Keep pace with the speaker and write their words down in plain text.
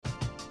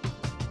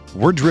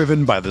We're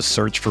driven by the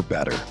search for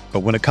better. But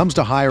when it comes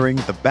to hiring,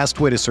 the best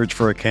way to search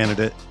for a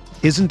candidate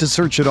isn't to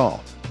search at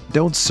all.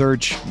 Don't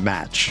search,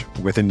 match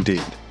with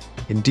Indeed.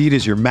 Indeed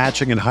is your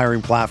matching and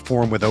hiring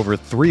platform with over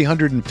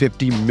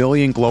 350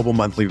 million global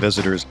monthly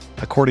visitors,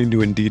 according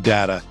to Indeed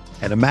data,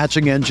 and a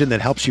matching engine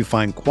that helps you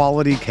find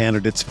quality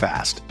candidates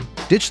fast.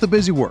 Ditch the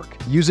busy work.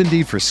 Use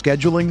Indeed for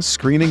scheduling,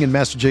 screening, and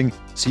messaging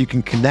so you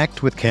can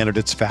connect with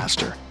candidates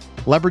faster.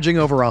 Leveraging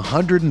over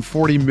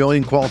 140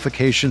 million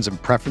qualifications and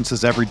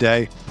preferences every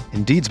day,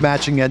 Indeed's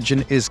matching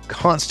engine is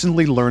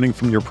constantly learning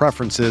from your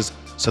preferences,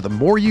 so the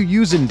more you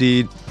use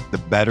Indeed, the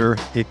better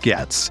it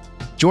gets.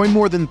 Join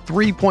more than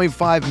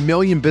 3.5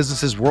 million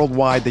businesses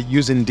worldwide that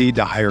use Indeed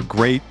to hire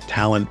great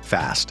talent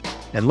fast.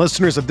 And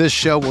listeners of this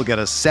show will get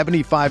a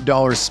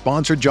 $75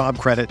 sponsored job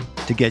credit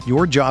to get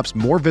your jobs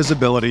more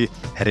visibility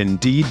at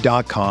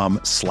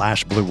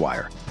Indeed.com/Blue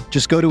Wire.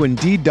 Just go to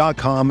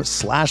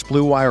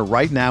Indeed.com/Blue Wire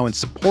right now and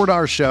support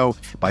our show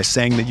by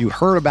saying that you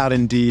heard about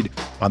Indeed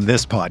on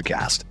this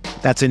podcast.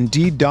 That's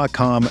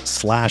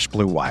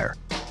Indeed.com/Blue Wire.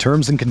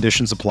 Terms and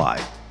conditions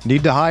apply.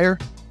 Need to hire?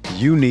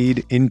 You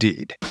need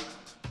Indeed.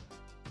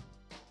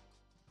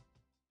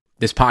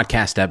 This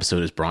podcast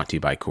episode is brought to you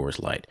by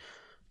Coors Light.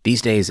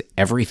 These days,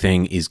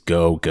 everything is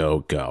go,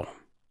 go, go.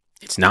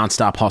 It's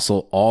nonstop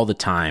hustle all the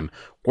time.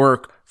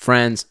 Work,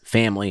 friends,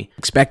 family,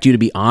 expect you to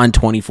be on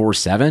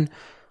 24/7.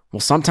 Well,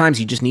 sometimes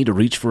you just need to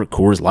reach for a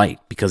Coors Light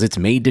because it's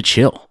made to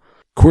chill.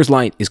 Coors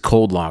Light is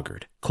cold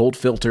lagered, cold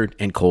filtered,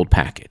 and cold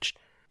packaged.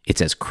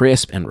 It's as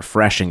crisp and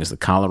refreshing as the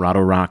Colorado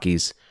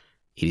Rockies.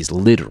 It is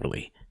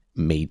literally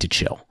made to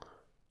chill.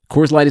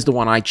 Coors Light is the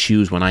one I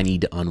choose when I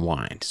need to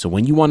unwind. So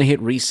when you want to hit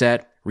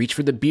reset, reach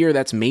for the beer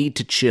that's made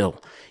to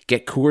chill.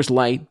 Get Coors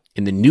Light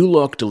in the new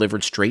look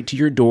delivered straight to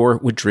your door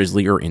with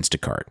Drizzly or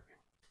Instacart.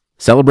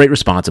 Celebrate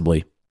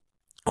responsibly.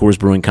 Coors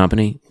Brewing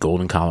Company,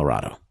 Golden,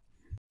 Colorado.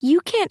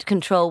 You can't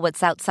control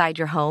what's outside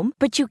your home,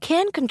 but you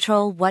can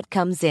control what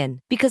comes in.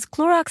 Because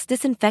Clorox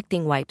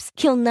disinfecting wipes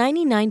kill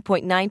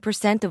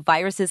 99.9% of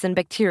viruses and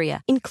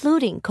bacteria,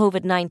 including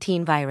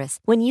COVID-19 virus,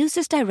 when used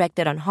as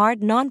directed on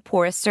hard,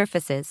 non-porous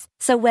surfaces.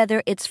 So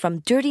whether it's from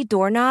dirty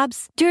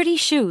doorknobs, dirty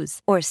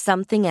shoes, or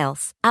something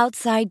else,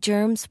 outside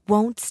germs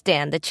won't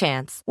stand a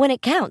chance. When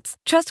it counts,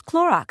 trust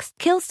Clorox.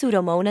 Kill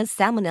Pseudomonas,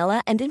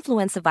 Salmonella, and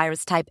influenza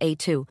virus type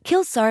A2.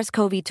 Kill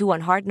SARS-CoV-2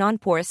 on hard,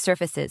 non-porous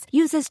surfaces.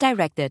 Use as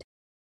directed.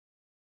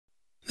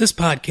 This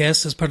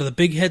podcast is part of the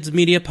Big Heads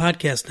Media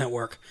Podcast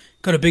Network.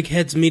 Go to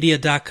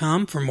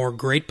bigheadsmedia.com for more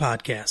great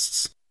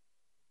podcasts.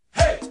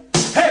 Hey,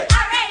 hey,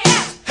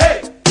 R-A-M.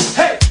 Hey,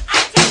 hey,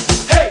 I-T.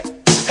 Hey,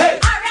 hey,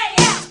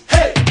 R-A-M.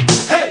 Hey,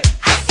 hey,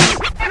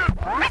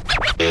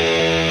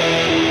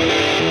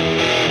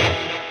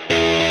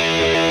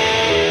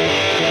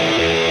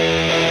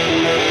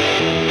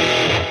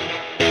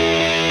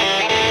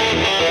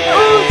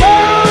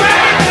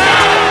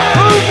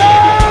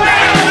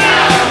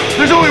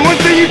 There's only one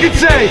thing you can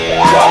say.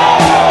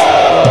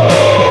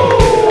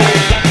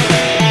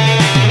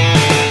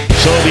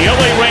 So the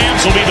LA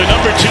Rams will be the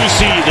number 2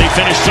 seed. They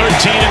finished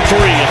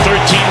 13-3, a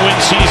 13-win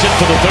season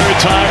for the third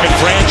time in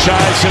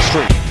franchise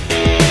history.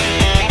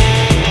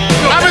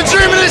 I've been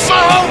dreaming this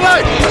my whole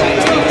life.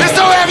 And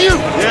so have you.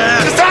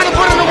 Yeah. It's time to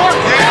put in the work.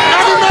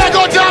 Yeah. Every man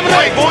go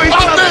dominate.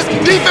 Offense,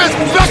 defense,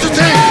 special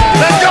teams.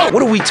 Let's go.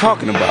 What are we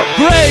talking about?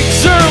 Greg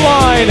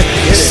Zuerlein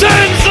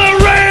sends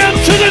the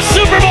Rams to the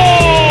Super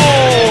Bowl.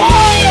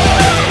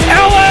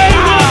 LA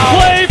will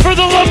play for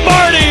the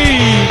Lombardi.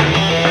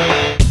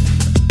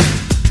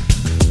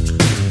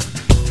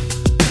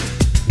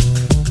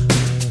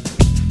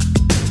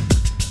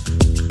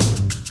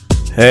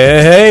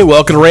 Hey,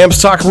 welcome to Rams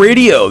Talk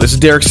Radio. This is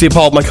Derek C.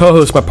 Paul, my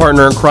co-host, my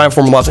partner in crime,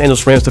 former Los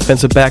Angeles Rams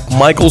defensive back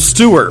Michael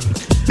Stewart.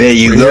 There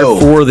you go.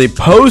 Here for the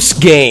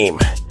post-game,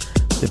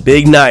 the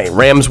big night.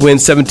 Rams win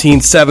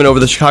 17-7 over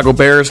the Chicago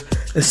Bears,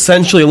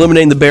 essentially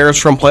eliminating the Bears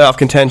from playoff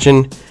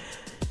contention.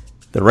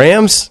 The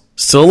Rams,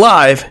 still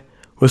alive,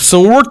 with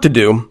some work to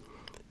do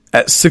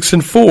at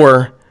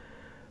 6-4.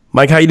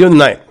 Mike, how you doing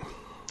tonight?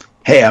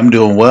 Hey, I'm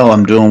doing well.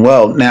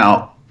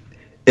 Now,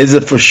 is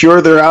it for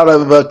sure they're out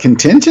of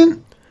contention?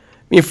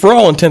 I mean, for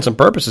all intents and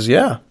purposes,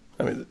 yeah.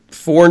 I mean,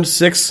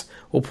 4-6.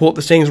 We'll pull up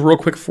the standings real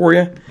quick for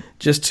you,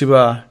 just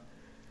to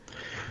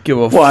give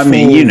a full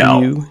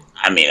view.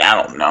 I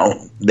don't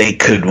know. They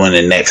could win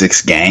the next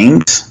 6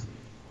 games.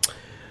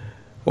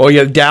 Well, you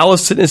have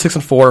Dallas sitting at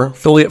 6-4,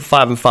 Philly at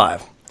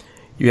 5-5.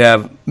 You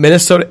have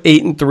Minnesota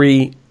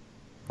 8-3,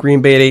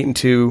 Green Bay at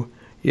 8-2.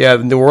 You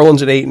have New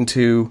Orleans at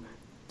 8-2,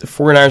 the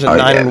 49ers at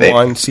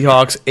 9-1,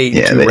 Seahawks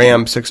 8-2,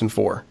 Rams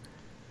 6-4.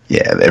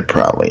 Yeah, they're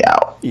probably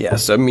out.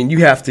 Yes, I mean, you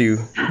have to,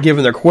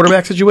 given their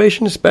quarterback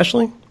situation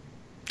especially.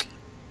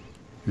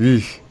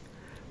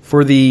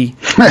 For the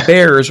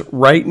Bears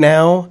right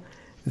now,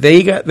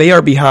 they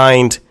are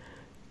behind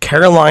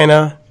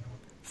Carolina,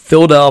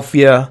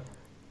 Philadelphia,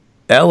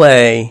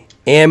 LA,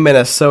 and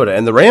Minnesota.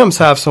 And the Rams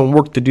have some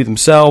work to do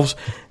themselves.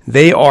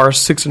 They are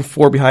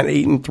 6-4 behind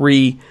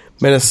 8-3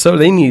 Minnesota.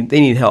 They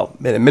need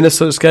help. And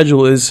Minnesota's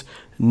schedule is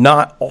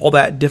not all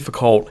that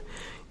difficult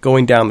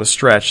going down the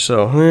stretch.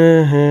 So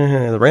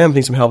the Rams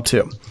need some help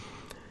too.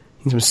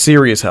 Need some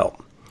serious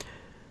help.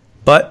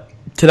 But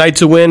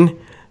tonight's a win.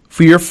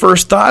 For your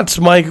first thoughts,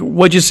 Mike,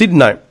 what'd you see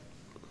tonight?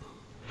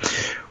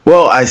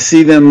 Well, I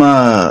see them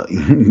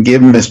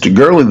giving Mr.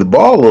 Gurley the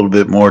ball a little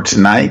bit more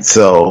tonight.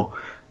 So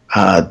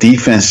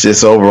defense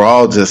just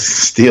overall just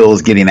still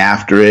is getting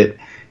after it.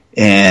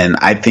 And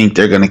I think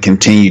they're going to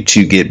continue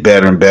to get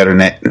better and better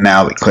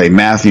now that Clay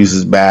Matthews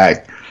is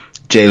back.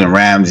 Jalen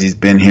Ramsey's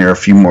been here a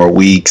few more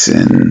weeks.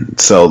 And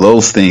so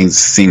those things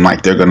seem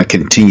like they're going to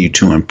continue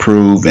to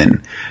improve.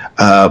 And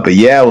but,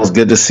 yeah, it was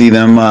good to see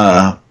them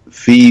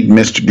feed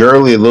Mr.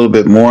 Gurley a little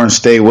bit more and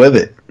stay with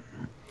it.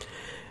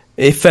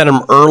 They fed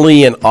him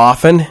early and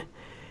often.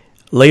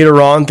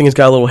 Later on, things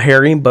got a little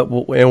hairy, but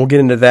we'll get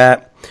into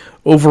that.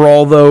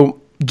 Overall,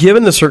 though,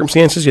 given the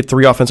circumstances, you had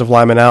 3 offensive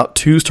linemen out,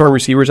 2 starting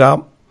receivers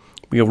out.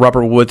 We have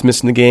Robert Woods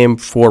missing the game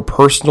for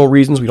personal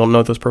reasons. We don't know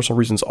what those personal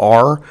reasons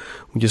are.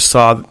 We just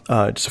saw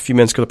just a few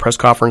minutes ago the press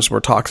conference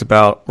where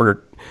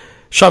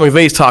Sean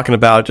McVay is talking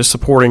about just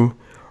supporting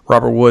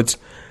Robert Woods.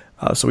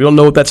 So we don't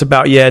know what that's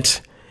about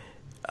yet.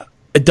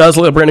 It does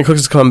look like Brandon Cooks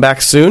is coming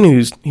back soon.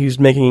 He's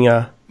making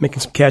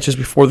some catches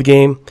before the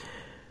game.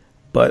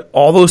 But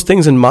all those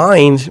things in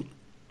mind,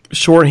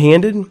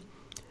 shorthanded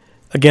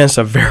against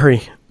a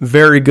very,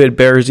 very good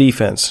Bears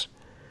defense.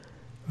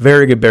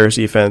 Very good Bears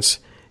defense.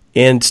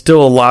 And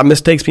still a lot of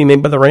mistakes being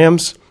made by the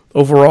Rams.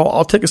 Overall,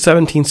 I'll take a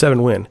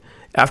 17-7 win.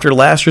 After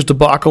last year's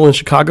debacle in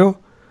Chicago,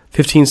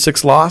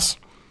 15-6 loss,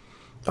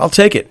 I'll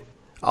take it.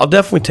 I'll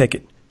definitely take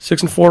it.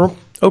 6-4,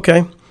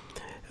 okay.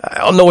 I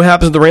don't know what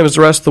happens to the Rams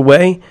the rest of the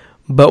way,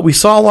 but we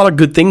saw a lot of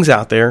good things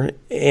out there,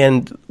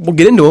 and we'll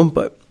get into them,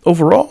 but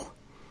overall,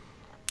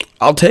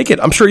 I'll take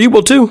it. I'm sure you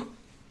will too.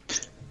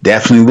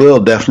 Definitely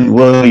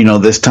will. You know,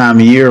 this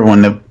time of year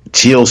when the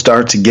chill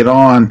starts to get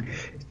on,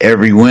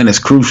 every win is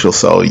crucial.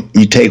 So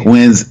you take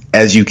wins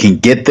as you can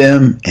get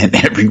them, and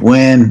every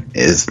win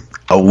is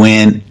a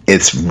win.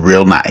 It's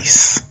real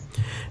nice.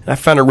 And I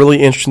found it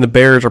really interesting the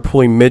Bears are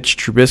pulling Mitch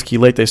Trubisky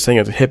late. They're saying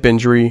it's a hip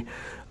injury.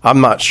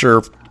 I'm not sure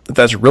if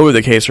that's really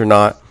the case or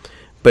not,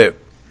 but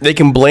they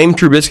can blame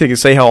Trubisky. They can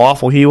say how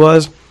awful he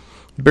was.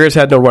 The Bears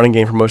had no running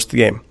game for most of the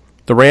game.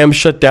 The Rams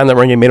shut down that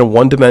running game, made him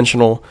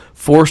one-dimensional,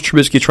 forced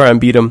Trubisky to try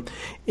and beat him.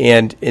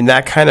 And in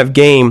that kind of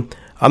game,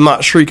 I'm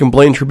not sure you can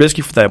blame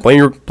Trubisky for that. Blame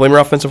your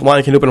offensive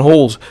line, can open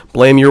holes.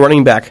 Blame your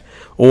running back.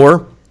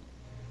 Or,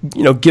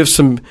 give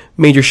some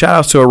major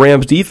shout-outs to a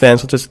Rams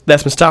defense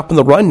that's been stopping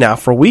the run now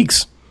for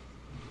weeks.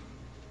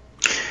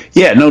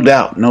 Yeah, no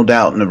doubt.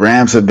 And the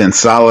Rams have been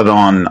solid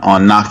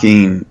on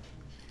knocking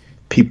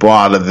people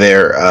out of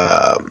their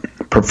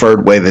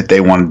preferred way that they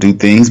want to do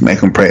things,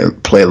 make them play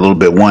a little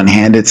bit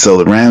one-handed. So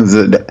the Rams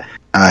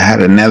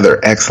had another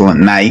excellent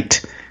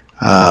night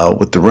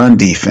with the run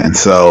defense.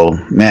 So,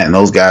 man,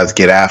 those guys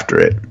get after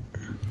it.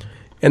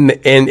 And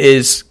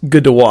is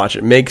good to watch.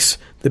 It makes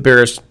the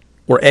Bears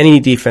or any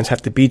defense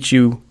have to beat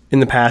you in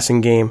the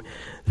passing game.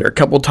 There are a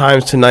couple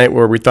times tonight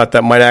where we thought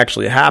that might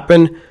actually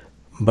happen,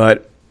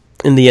 but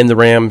in the end, the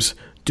Rams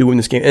do win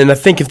this game. And I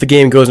think if the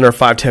game goes another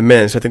 5-10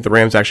 minutes, I think the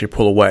Rams actually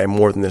pull away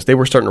more than this. They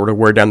were starting to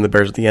wear down the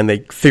Bears at the end. They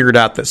figured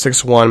out that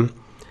 6-1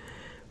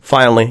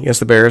 finally against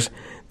the Bears.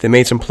 They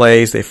made some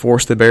plays. They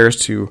forced the Bears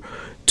to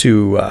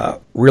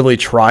really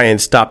try and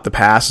stop the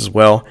pass as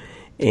well.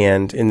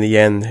 And in the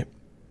end,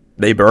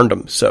 they burned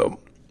them. So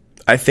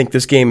I think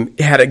this game,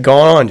 had it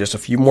gone on just a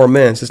few more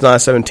minutes, it's not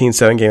a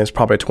 17-7 game. It's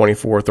probably a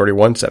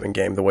 24-31-7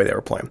 game the way they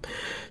were playing.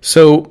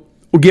 So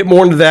we'll get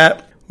more into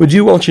that. We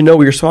do want you to know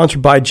we are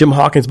sponsored by Jim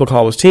Hawkins, Book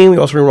Hall's team. We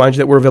also remind you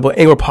that we're available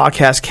anywhere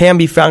podcasts can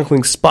be found,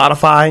 including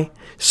Spotify,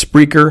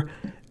 Spreaker,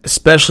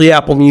 especially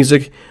Apple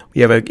Music.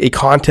 We have a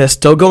contest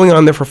still going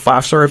on there for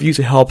 5-star reviews.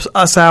 It helps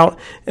us out.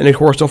 And, of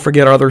course, don't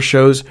forget our other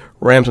shows,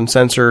 Rams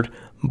Uncensored,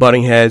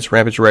 Butting Heads,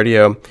 Rampage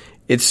Radio.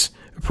 It's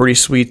a pretty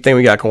sweet thing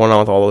we got going on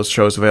with all those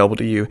shows available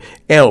to you.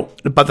 And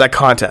about that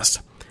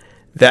contest.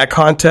 That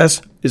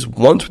contest is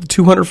once with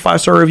 200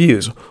 5-star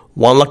reviews.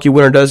 One lucky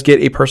winner does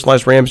get a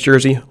personalized Rams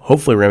jersey,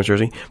 hopefully a Rams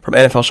jersey, from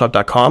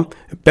NFLshop.com.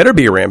 It better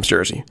be a Rams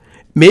jersey.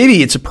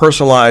 Maybe it's a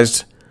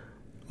personalized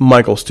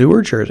Michael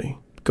Stewart jersey.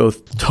 Go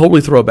totally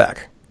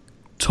throwback.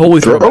 Totally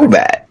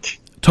throwback.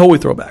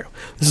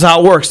 This is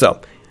how it works,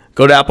 though.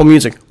 Go to Apple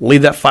Music,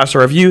 leave that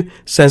 5-star review,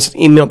 send us an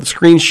email with the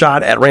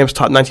screenshot at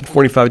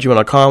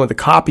ramstop1945@gmail.com with a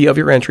copy of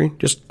your entry,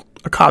 just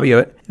a copy of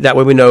it. That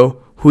way we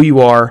know who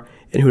you are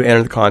and who to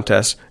enter the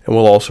contest, and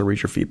we'll also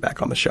read your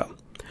feedback on the show.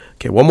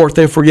 Okay, one more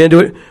thing before we get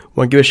into it. I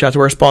want to give a shout out to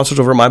our sponsors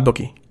over at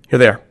MyBookie. Here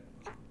they are.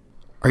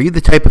 Are you the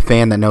type of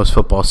fan that knows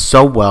football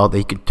so well that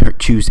you can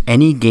choose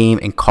any game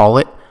and call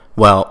it?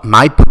 Well,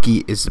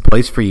 MyBookie is the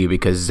place for you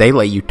because they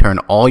let you turn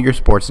all your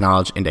sports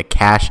knowledge into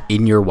cash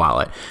in your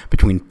wallet.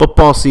 Between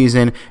football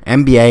season,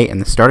 NBA,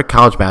 and the start of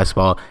college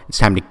basketball, it's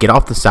time to get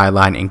off the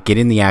sideline and get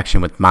in the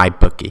action with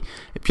MyBookie.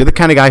 If you're the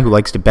kind of guy who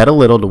likes to bet a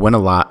little to win a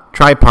lot,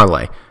 try a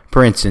parlay.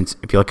 For instance,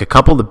 if you like a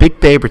couple of the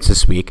big favorites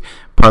this week,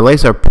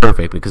 Parlays are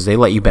perfect because they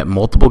let you bet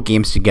multiple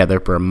games together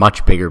for a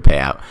much bigger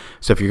payout.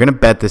 So if you're going to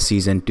bet this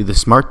season, do the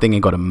smart thing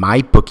and go to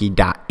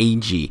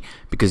mybookie.ag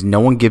because no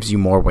one gives you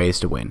more ways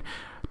to win.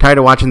 Tired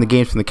of watching the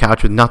games from the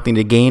couch with nothing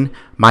to gain?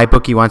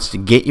 MyBookie wants to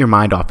get your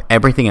mind off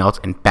everything else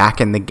and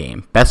back in the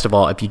game. Best of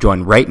all, if you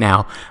join right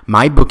now,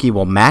 MyBookie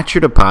will match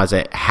your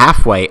deposit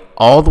halfway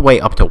all the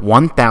way up to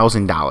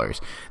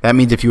 $1,000. That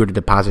means if you were to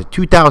deposit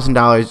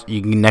 $2,000,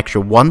 you can get an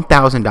extra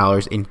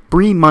 $1,000 in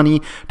free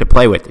money to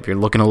play with. If you're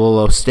looking a little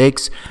low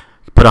stakes,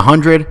 put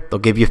 $100, they'll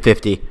give you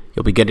 $50.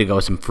 You'll be good to go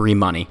with some free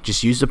money.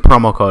 Just use the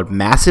promo code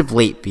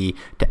MASSIVELATEFEE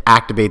to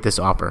activate this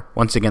offer.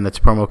 Once again, that's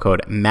promo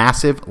code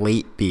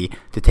MASSIVELATEFEE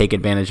to take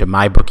advantage of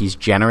MyBookie's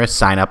generous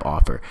sign-up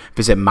offer.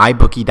 Visit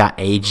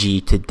mybookie.ag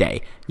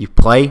today. You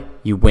play,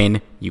 you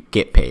win, you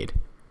get paid.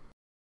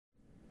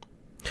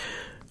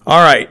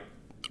 All right.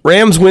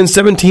 Rams win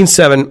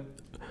 17-7.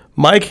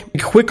 Mike, a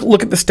quick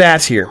look at the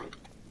stats here.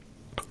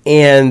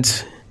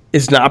 And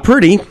it's not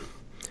pretty.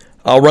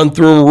 I'll run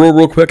through them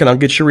real quick, and I'll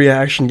get your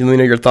reaction. Let me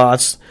know your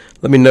thoughts.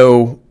 Let me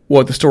know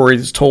what the story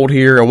is told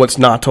here and what's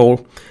not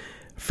told.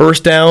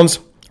 First downs,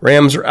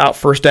 Rams are out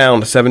first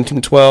down to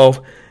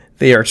 17-12.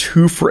 They are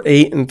 2 for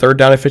 8 in third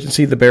down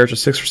efficiency. The Bears are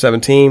 6 for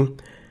 17.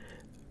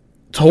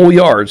 Total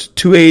yards,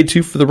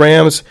 282 for the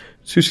Rams,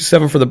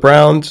 267 for the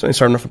Browns.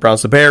 Sorry, not for the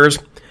Browns, the Bears.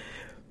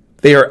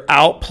 They are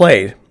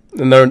outplayed,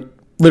 and they're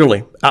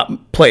literally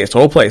outplayed.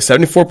 Total plays,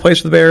 74 plays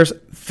for the Bears,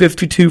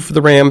 52 for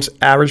the Rams.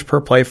 Average per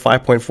play,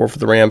 5.4 for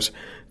the Rams,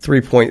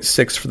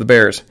 3.6 for the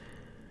Bears.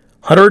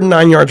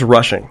 109 yards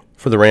rushing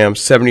for the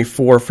Rams,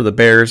 74 for the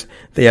Bears.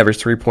 They average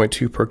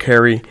 3.2 per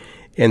carry,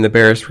 and the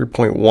Bears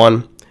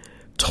 3.1.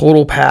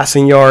 Total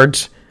passing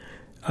yards,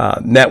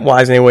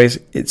 net-wise anyways,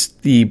 it's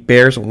the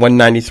Bears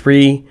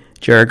 193.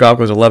 Jared Goff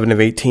goes 11 of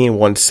 18,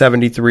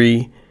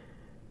 173.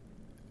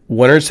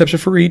 One interception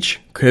for each.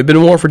 Could have been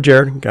more for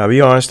Jared, gotta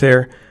be honest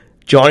there.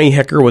 Johnny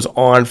Hekker was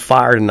on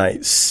fire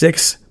tonight.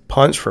 6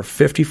 punts for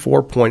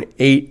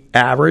 54.8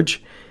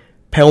 average.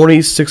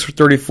 Penalties, 6 for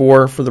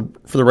 34 for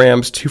the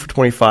Rams, 2 for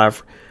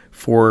 25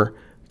 for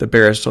the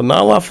Bears. So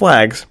not a lot of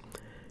flags.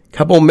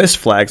 Couple missed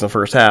flags in the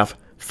first half.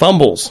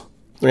 Fumbles.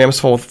 The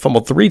Rams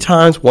fumbled 3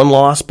 times. 1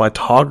 loss by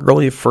Todd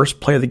Gurley, first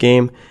play of the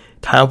game.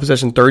 Time of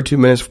possession, 32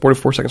 minutes,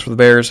 44 seconds for the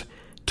Bears.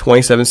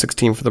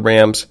 27-16 for the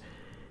Rams.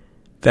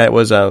 That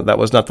was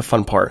not the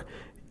fun part.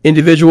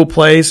 Individual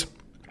plays.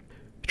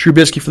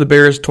 Trubisky for the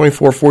Bears,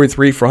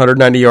 24-43 for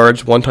 190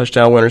 yards, 1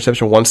 touchdown, 1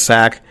 interception, 1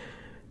 sack.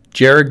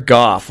 Jared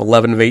Goff,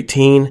 11 of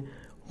 18,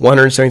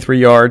 173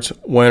 yards,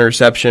 1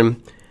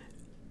 interception.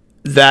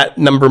 That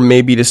number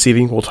may be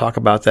deceiving. We'll talk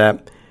about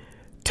that.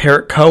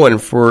 Tarek Cohen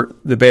for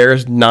the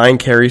Bears, 9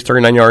 carries,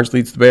 39 yards,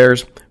 leads the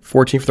Bears.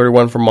 14 for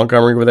 31 from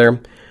Montgomery over there.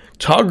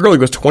 Todd Gurley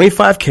goes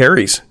 25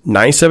 carries,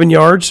 97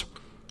 yards,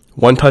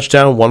 1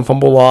 touchdown, 1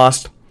 fumble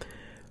lost.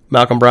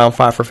 Malcolm Brown,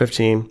 5 for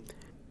 15.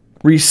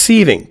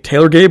 Receiving,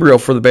 Taylor Gabriel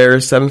for the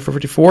Bears, 7 for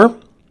 54.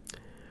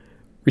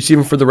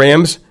 Receiving for the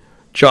Rams,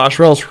 Josh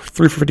Reynolds,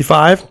 3 for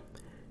 55.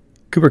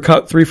 Cooper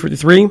Kupp, 3 for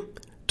 53.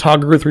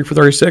 Todd Gurley, 3 for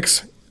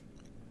 36.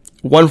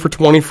 1 for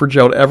 20 for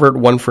Gerald Everett.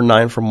 1 for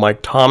 9 for Mike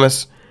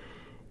Thomas.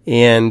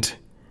 And,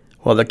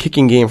 well, the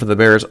kicking game for the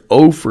Bears,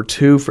 0 for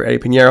 2 for Eddie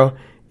Pinheiro.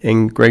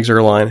 And Greg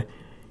Zuerlein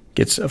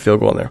gets a field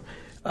goal in there.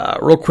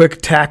 Real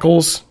quick,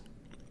 tackles.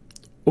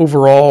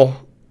 Overall,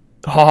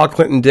 HaHa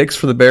Clinton Dix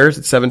for the Bears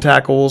at 7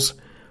 tackles.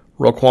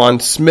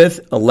 Roquan Smith,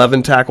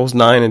 11 tackles,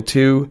 9 and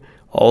 2.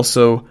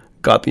 Also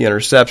got the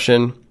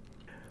interception.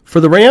 For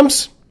the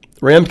Rams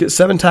get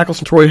 7 tackles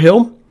from Troy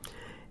Hill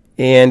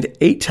and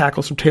 8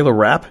 tackles from Taylor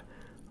Rapp,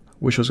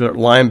 which was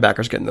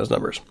linebackers getting those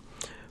numbers.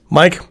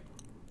 Mike,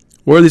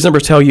 what do these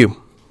numbers tell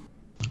you?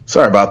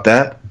 Sorry about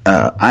that.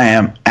 I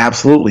am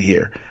absolutely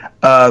here.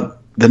 The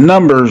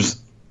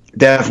numbers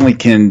definitely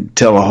can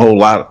tell a whole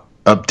lot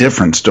of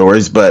different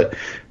stories, but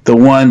the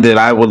one that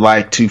I would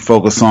like to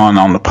focus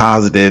on the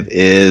positive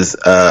is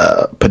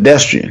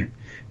pedestrian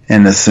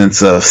in the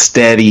sense of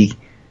steady,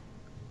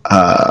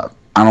 I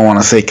don't want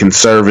to say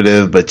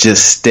conservative, but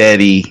just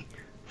steady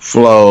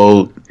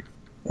flow.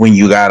 When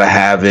you got to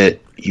have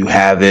it, you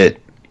have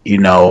it,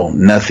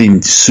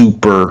 nothing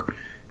super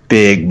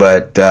big,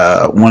 but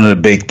one of the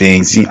big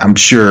things, I'm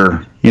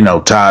sure,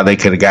 Todd, they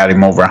could have got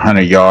him over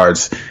 100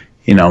 yards,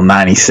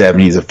 97,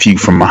 he's a few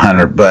from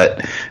 100,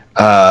 but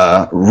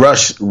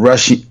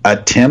rushing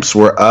attempts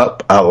were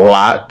up a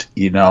lot,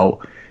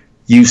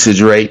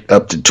 usage rate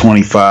up to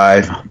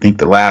 25. I think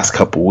the last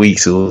couple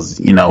weeks it was,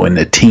 in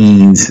the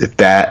teens, if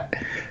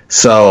that.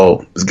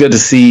 So it's good to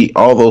see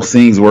all those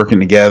things working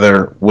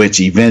together, which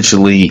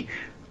eventually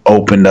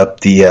opened up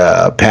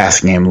the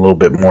passing game a little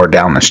bit more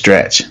down the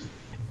stretch.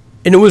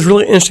 And it was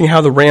really interesting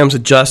how the Rams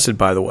adjusted,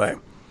 by the way.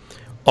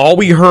 All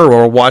we heard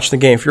while watching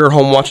the game, if you're at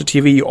home watching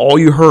TV, all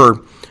you heard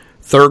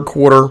third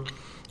quarter,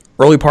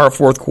 early part of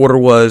fourth quarter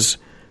was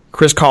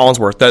Chris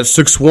Collinsworth. That's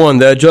 6-1,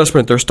 the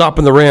adjustment. They're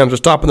stopping the Rams.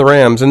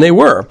 And they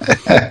were.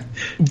 But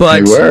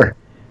they were.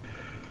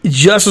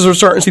 Just as we're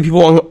starting to see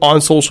people on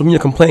social media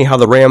complaining how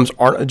the Rams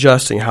aren't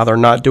adjusting, how they're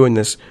not doing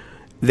this,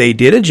 they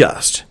did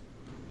adjust.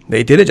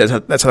 They did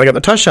it. That's how they got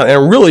the touchdown.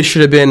 And it really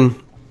should have been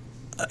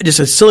just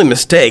a silly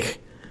mistake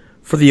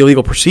for the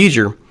illegal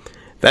procedure.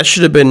 That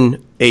should have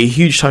been a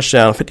huge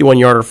touchdown,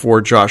 51-yarder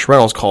for Josh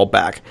Reynolds called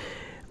back.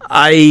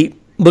 I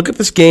look at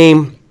this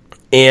game,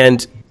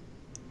 and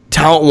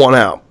talent won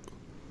out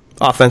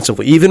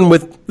offensively. Even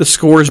with the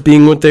scores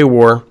being what they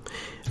were,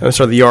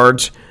 the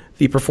yards,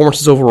 the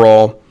performances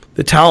overall,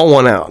 the talent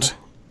won out.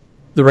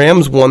 The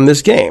Rams won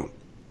this game.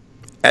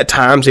 At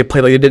times, they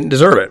played like they didn't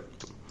deserve it.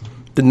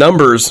 The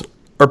numbers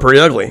are pretty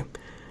ugly.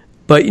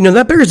 But,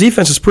 that Bears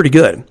defense is pretty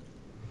good.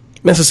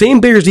 That's the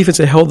same Bears defense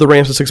that held the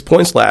Rams to 6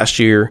 points last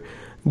year,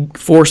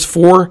 forced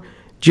 4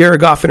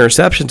 Jared Goff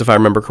interceptions, if I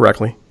remember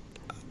correctly.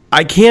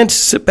 I can't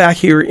sit back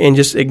here and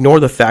just ignore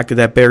the fact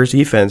that Bears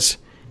defense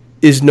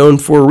is known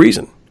for a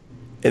reason.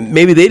 And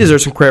maybe they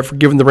deserve some credit for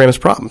giving the Rams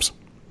problems.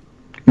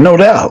 No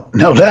doubt.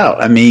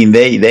 I mean,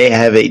 they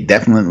have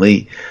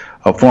definitely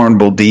a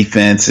formidable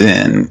defense,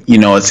 and,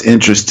 it's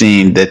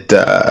interesting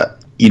that,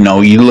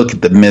 you look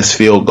at the missed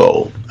field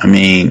goal. I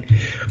mean,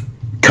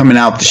 coming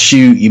out the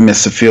chute, you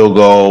miss a field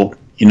goal,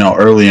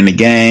 early in the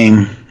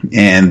game,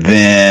 and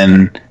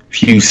then a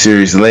few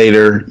series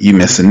later, you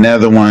miss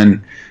another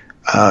one.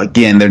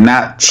 Again, they're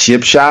not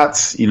chip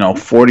shots.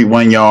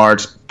 41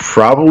 yards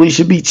probably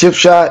should be chip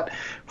shot.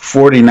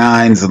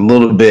 49's a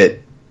little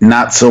bit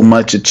not so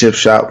much a chip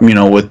shot,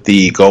 with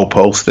the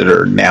goalposts that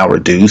are now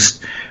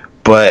reduced.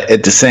 But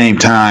at the same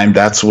time,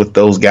 that's what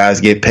those guys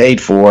get paid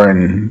for,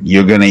 and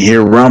you're going to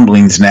hear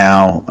rumblings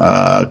now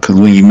because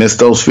when you miss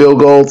those field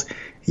goals,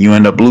 you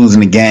end up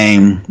losing the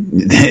game.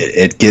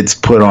 It gets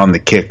put on the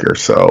kicker.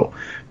 So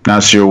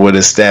not sure what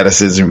his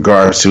status is in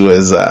regards to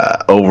his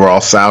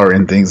overall salary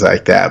and things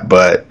like that.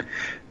 But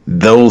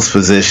those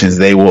positions,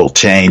 they will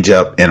change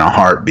up in a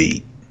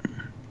heartbeat.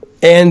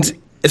 And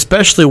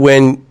especially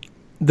when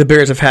the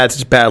Bears have had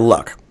such bad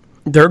luck.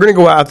 They're going to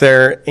go out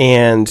there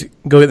and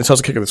go get themselves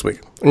a kicker this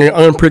week. I'm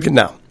going to predict it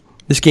now.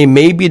 This game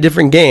may be a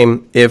different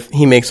game if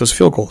he makes those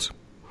field goals.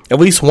 At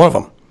least one of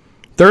them.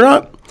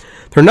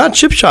 They're not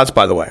chip shots,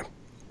 by the way.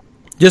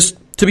 Just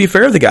to be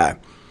fair to the guy.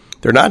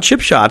 They're not chip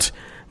shots,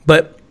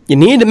 but you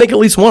needed to make at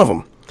least one of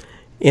them.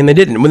 And they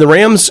didn't. When the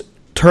Rams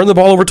turned the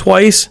ball over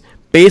twice,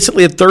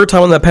 basically a third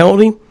time on that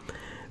penalty,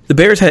 the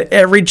Bears had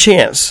every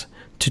chance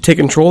to take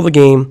control of the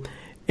game,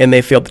 and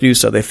they failed to do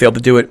so. They failed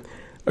to do it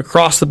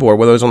across the board,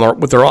 whether it was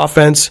with their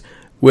offense,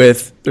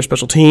 with their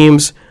special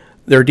teams,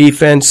 their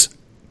defense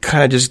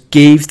kind of just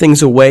gave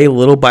things away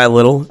little by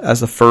little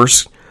as the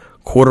first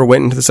quarter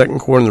went into the second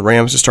quarter and the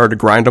Rams just started to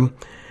grind them.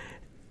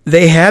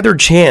 They had their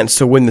chance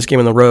to win this game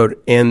on the road,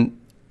 and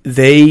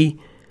they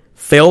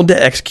failed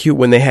to execute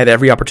when they had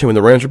every opportunity.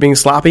 When the Rams were being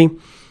sloppy,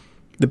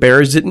 the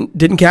Bears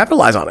didn't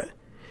capitalize on it.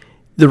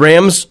 The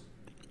Rams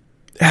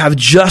have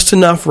just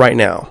enough right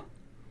now.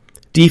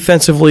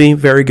 Defensively,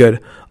 very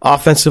good.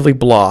 Offensively,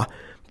 blah.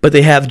 But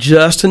they have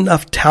just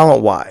enough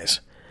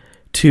talent-wise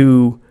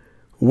to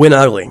win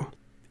ugly.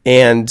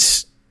 And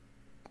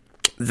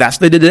that's what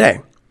they did today.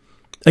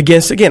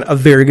 Against, again, a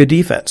very good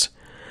defense.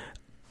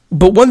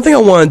 But one thing I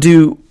want to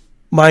do,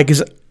 Mike,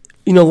 is,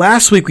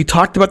 last week we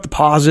talked about the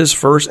positives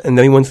first, and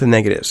then we went to the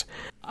negatives.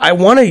 I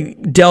want to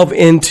delve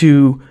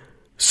into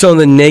some of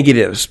the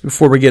negatives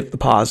before we get to the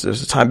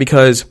positives this time,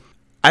 because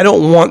I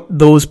don't want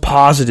those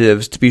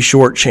positives to be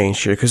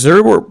shortchanged here, because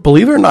there were,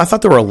 believe it or not, I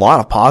thought there were a lot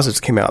of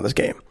positives that came out of this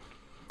game.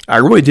 I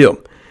really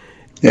do.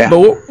 Yeah.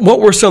 But what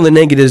were some of the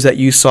negatives that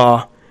you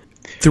saw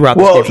throughout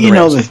the game? Well, for the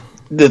Rams?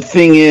 the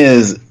thing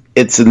is,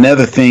 it's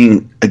another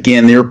thing.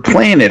 Again, they're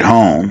playing at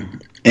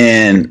home,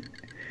 and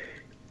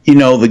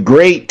the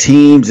great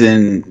teams,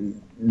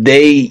 and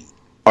they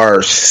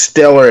are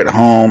stellar at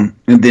home,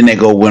 and then they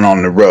go win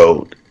on the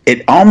road.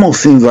 It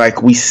almost seems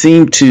like we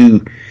seem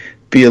to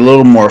be a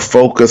little more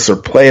focused or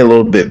play a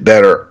little bit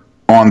better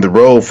on the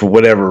road for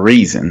whatever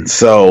reason.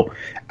 So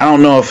I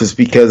don't know if it's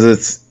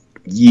because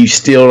you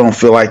still don't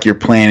feel like you're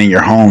playing in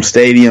your home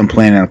stadium,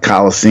 playing in a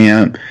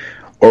Coliseum,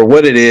 or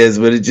what it is,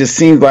 but it just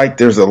seems like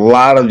there's a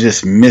lot of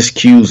just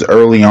miscues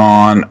early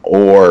on,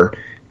 or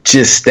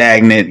just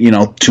stagnant, 2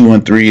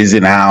 and 3s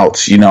and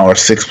outs, or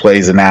 6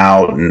 plays and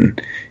out,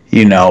 and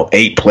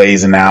 8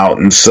 plays and out.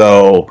 And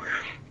so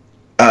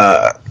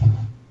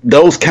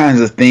those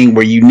kinds of things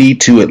where you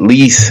need to at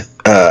least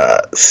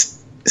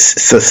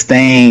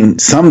sustain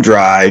some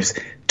drives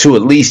to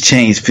at least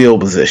change field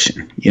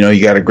position. You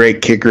got a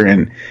great kicker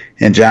in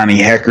Johnny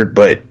Heckard,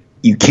 but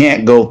you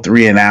can't go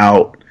 3 and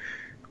out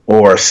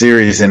or a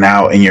series and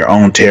out in your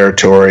own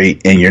territory,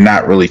 and you're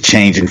not really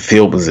changing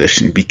field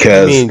position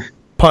because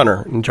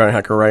punter in Johnny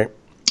Heckard, right?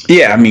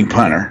 Yeah,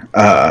 punter.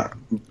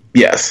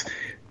 Yes.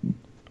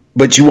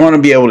 But you want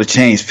to be able to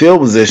change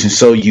field position,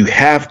 so you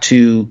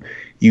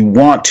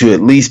want to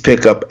at least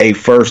pick up a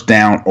first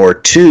down or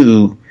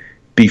 2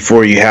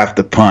 before you have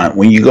to punt.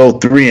 When you go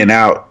 3 and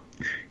out,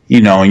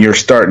 and you're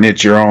starting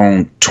at your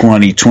own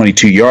 20,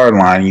 22-yard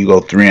line, you go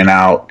 3 and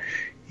out,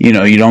 you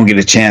don't get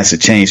a chance to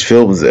change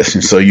field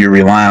position. So you're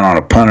relying on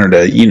a punter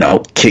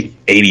to,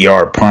 kick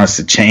 80-yard punts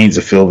to change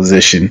the field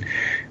position.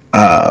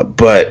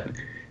 But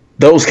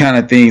those kind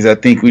of things, I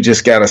think we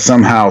just got to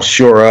somehow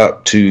shore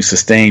up to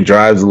sustain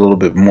drives a little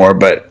bit more.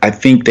 But I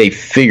think they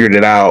figured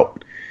it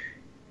out.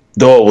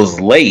 Though it was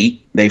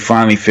late, they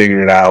finally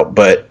figured it out.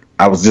 But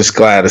I was just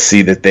glad to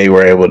see that they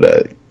were able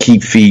to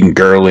keep feeding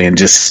Gurley and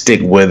just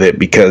stick with it,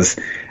 because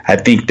I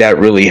think that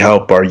really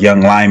helped our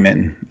young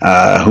linemen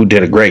who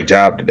did a great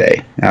job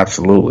today.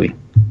 Absolutely.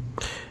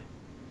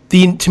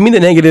 To me, the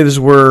negatives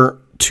were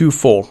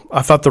twofold.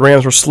 I thought the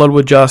Rams were slow to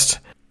adjust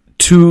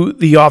to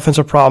the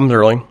offensive problems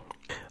early.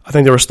 I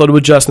think they were slow to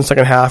adjust in the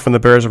second half when the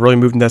Bears really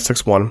moved into that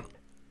 6-1.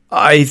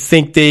 I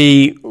think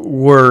they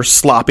were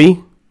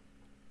sloppy,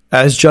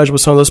 as judged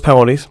with some of those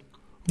penalties.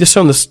 Just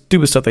some of the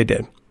stupid stuff they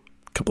did.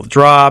 A couple of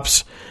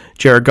drops,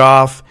 Jared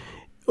Goff,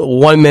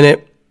 1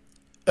 minute.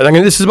 And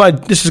this is going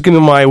to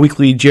be my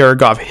weekly Jared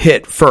Goff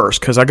hit first,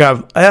 because I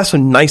have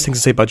some nice things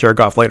to say about Jared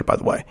Goff later, by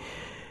the way.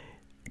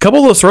 A couple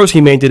of those throws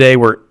he made today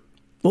were,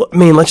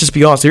 let's just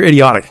be honest, they're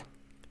idiotic.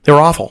 They were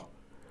awful.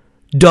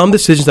 Dumb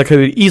decisions that could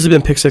have easily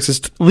been pick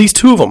sixes, at least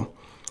two of them.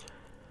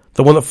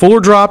 The one that Fuller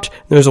dropped,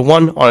 there's a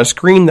one on a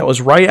screen that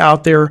was right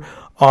out there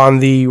on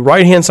the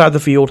right-hand side of the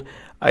field.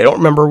 I don't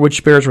remember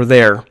which Bears were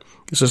there.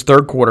 This was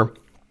third quarter.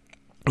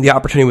 The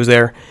opportunity was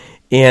there.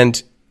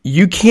 And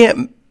you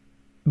can't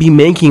be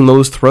making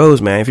those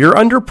throws, man. If you're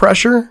under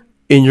pressure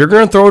and you're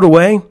going to throw it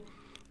away,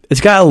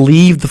 it's got to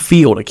leave the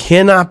field. It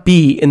cannot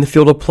be in the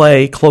field of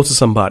play close to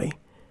somebody.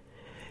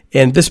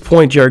 And at this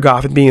point, Jared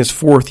Goff, being his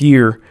fourth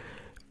year,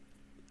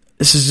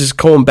 this is just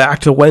going back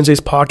to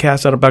Wednesday's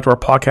podcast, back to our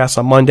podcast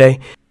on Monday.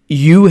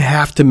 You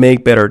have to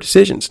make better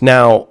decisions.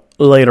 Now,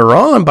 later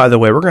on, by the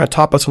way, we're going to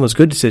talk about some of those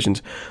good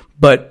decisions,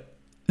 but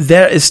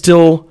that is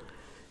still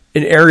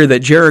an area that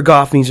Jared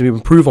Goff needs to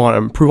improve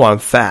on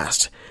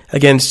fast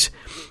against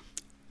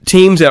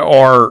teams that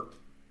are,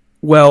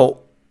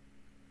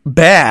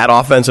 bad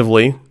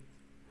offensively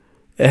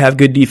and have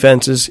good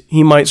defenses.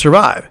 He might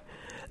survive.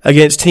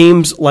 Against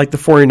teams like the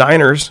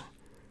 49ers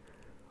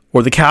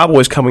or the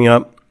Cowboys coming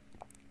up,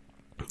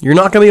 you're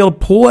not going to be able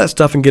to pull that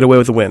stuff and get away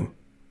with a win.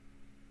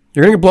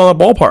 You're going to get blown out of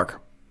the ballpark.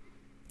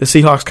 The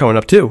Seahawks coming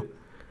up too.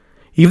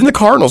 Even the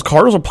Cardinals.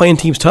 Cardinals are playing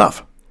teams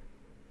tough.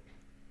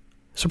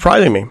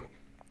 Surprising me.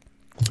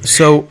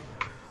 So,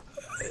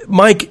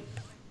 Mike,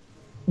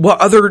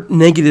 what other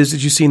negatives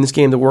did you see in this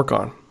game to work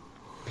on?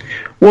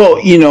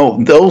 Well,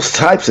 those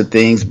types of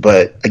things,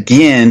 but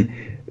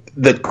again,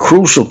 the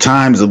crucial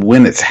times of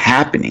when it's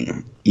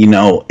happening,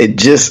 it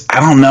just, I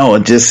don't know,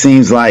 it just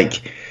seems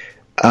like,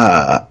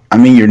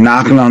 you're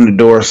knocking on the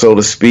door, so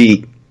to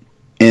speak,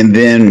 and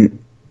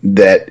then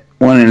that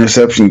one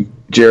interception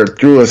Jared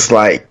threw us,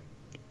 like,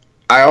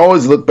 I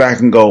always look back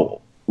and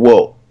go,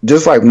 well,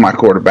 just like my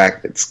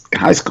quarterback at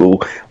high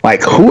school,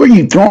 like, who are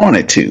you throwing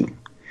it to?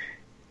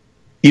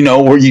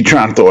 Were you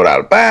trying to throw it out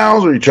of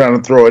bounds? Were you trying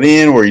to throw it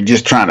in? Were you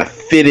just trying to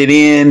fit it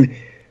in?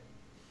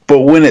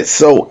 But when it's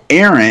so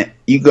errant,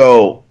 you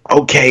go,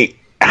 okay,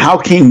 how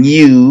can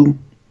you,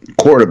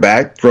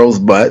 quarterback, throws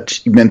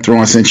butts, you've been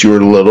throwing since you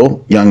were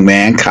little, young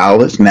man,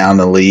 college, now in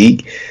the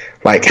league.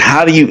 Like,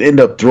 how do you end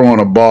up throwing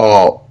a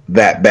ball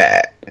that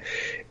bad?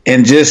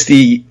 And just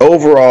the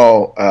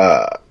overall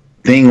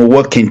thing of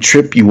what can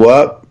trip you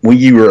up when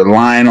you were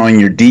relying on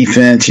your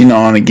defense,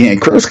 and again,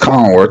 Chris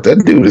Collinsworth,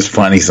 that dude is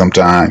funny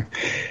sometimes.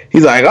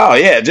 He's like, oh,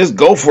 yeah, just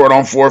go for it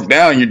on fourth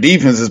down. Your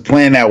defense is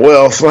playing that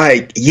well. It's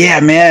like, yeah,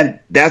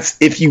 man, that's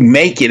if you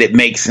make it, it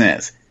makes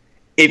sense.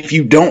 If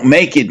you don't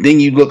make it,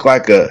 then you look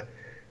like a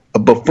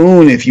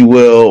buffoon, if you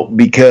will,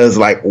 because,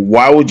 like,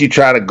 why would you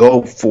try to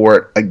go for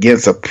it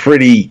against a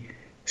pretty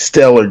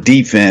stellar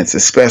defense,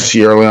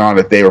 especially early on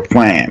that they were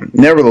playing?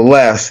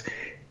 Nevertheless,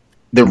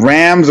 the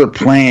Rams are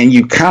playing,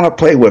 you kind of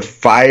play with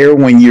fire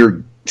when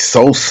you're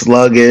so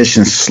sluggish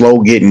and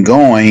slow getting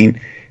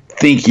going,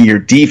 thinking your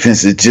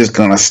defense is just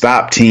going to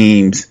stop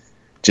teams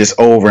just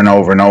over and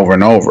over and over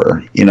and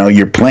over.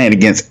 You're playing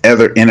against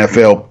other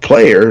NFL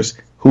players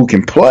who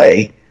can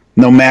play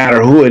no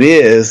matter who it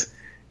is,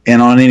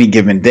 and on any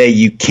given day,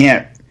 you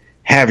can't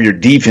have your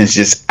defense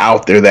just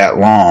out there that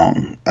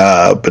long.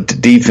 But the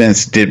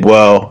defense did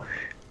well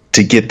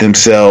to get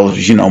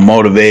themselves,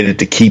 motivated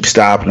to keep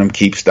stopping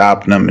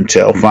them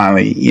until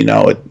finally,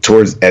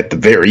 at the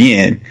very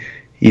end,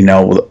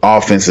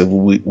 offensive,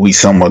 we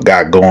somewhat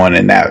got going,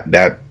 and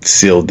that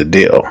sealed the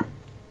deal.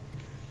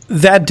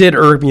 That did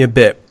irk me a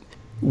bit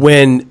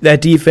when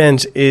that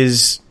defense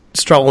is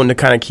struggling to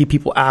kind of keep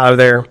people out of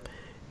there,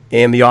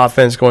 and the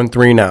offense going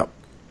three and out.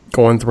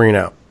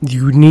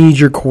 You need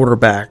your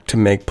quarterback to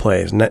make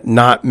plays,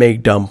 not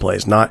make dumb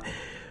plays, not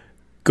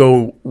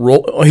go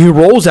roll. He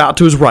rolls out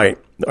to his right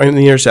in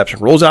the interception,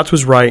 rolls out to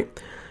his right.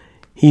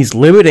 He's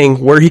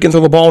limiting where he can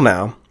throw the ball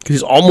now because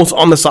he's almost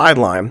on the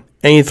sideline,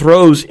 and he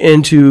throws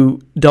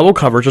into double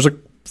coverage. There's like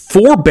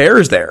 4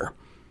 Bears there.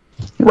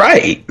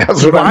 Right.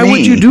 That's what I mean. Why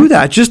would you do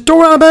that? Just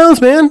throw it out of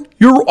bounds, man.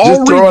 You're already there.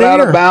 Just throw it out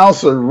of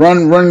bounds or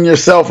run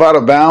yourself out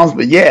of bounds.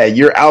 But, yeah,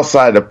 you're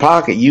outside the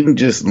pocket. You can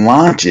just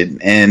launch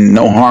it and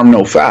no harm,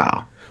 no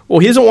foul. Well,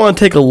 he doesn't want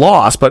to take a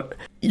loss, but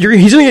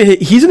he's going to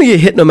get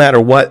hit no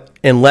matter what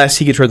unless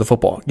he gets rid of the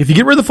football. If you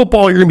get rid of the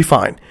football, you're going to be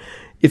fine.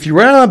 If you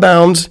run out of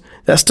bounds,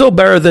 that's still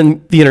better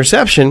than the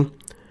interception.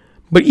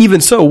 But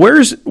even so,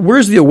 where's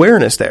the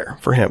awareness there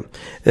for him?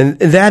 And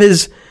that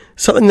is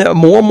something that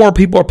more and more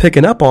people are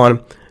picking up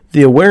on,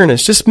 the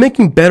awareness, just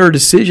making better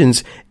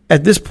decisions.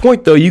 At this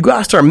point, though, you got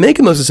to start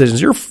making those decisions.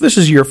 This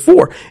is year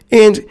 4.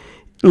 And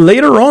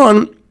later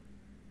on,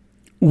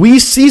 we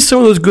see some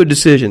of those good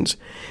decisions.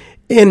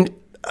 And,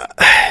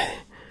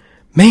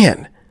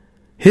 man,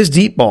 his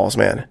deep balls,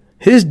 man.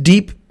 His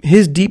deep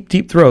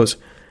throws.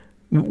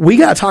 We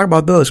got to talk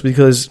about those,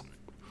 because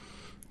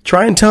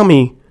try and tell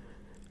me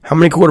how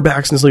many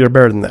quarterbacks in this league are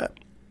better than that.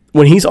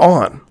 When he's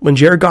on, when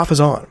Jared Goff is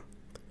on,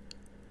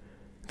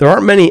 there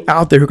aren't many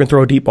out there who can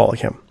throw a deep ball like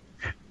him.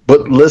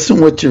 But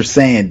listen what you're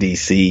saying,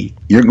 DC.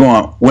 You're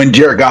going, when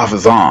Jared Goff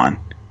is on,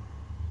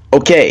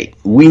 okay,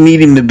 we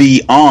need him to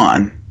be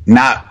on,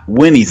 not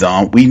when he's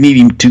on. We need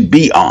him to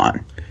be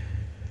on.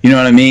 You know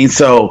what I mean?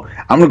 So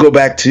I'm going to go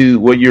back to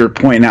what you were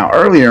pointing out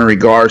earlier in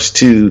regards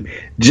to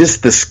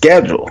just the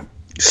schedule.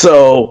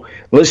 So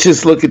let's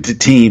just look at the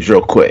teams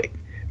real quick.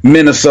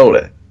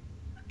 Minnesota,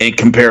 and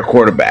compare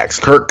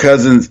quarterbacks. Kirk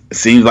Cousins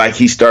seems like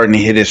he's starting to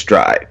hit his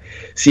stride.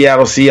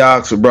 Seattle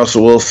Seahawks with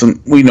Russell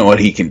Wilson, we know what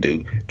he can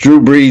do. Drew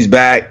Brees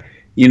back,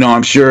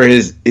 I'm sure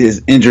his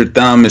injured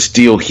thumb is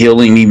still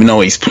healing even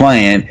though he's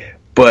playing,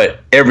 but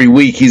every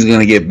week he's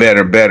going to get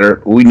better and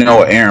better. We know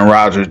what Aaron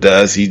Rodgers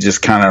does. He's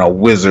just kind of a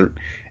wizard.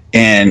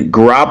 And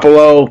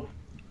Garoppolo,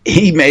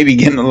 he may be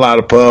getting a lot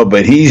of pub,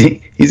 but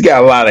he's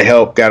got a lot of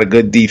help, got a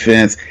good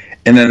defense,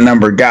 and a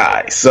number of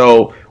guys.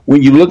 So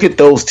when you look at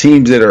those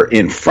teams that are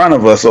in front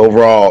of us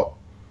overall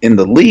in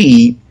the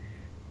league,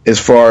 as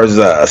far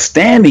as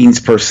standings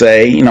per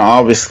se,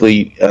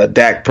 obviously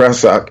Dak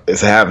Prescott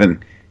is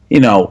having,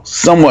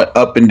 somewhat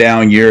up and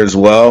down year as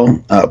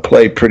well.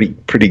 Played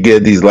pretty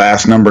good these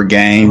last number of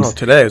games. Oh,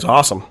 today is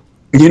awesome.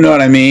 You know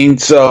what I mean?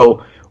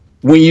 So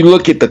when you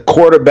look at the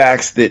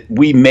quarterbacks that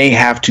we may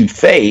have to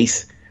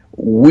face,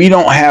 we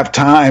don't have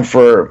time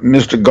for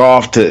Mr.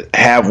 Goff to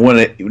have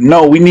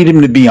no, we need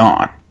him to be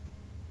on.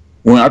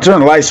 When I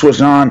turn the light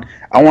switch on,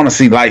 I want to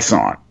see lights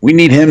on. We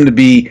need him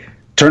to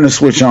turn the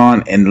switch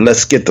on and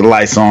let's get the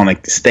lights on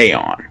and stay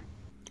on.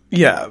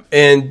 Yeah,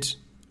 and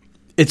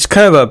it's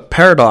kind of a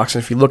paradox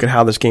if you look at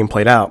how this game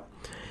played out.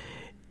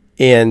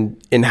 And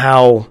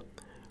how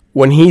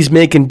when he's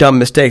making dumb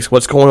mistakes,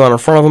 what's going on in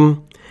front of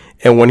him,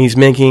 and when he's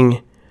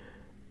making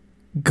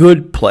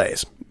good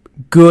plays,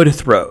 good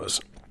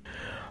throws.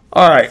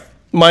 All right,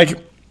 Mike,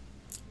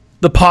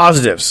 the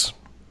positives.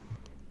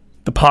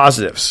 The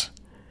positives.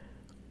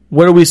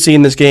 What do we see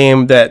in this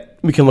game that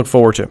we can look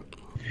forward to?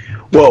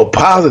 Well,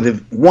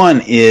 positive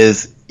one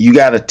is you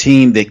got a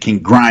team that can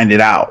grind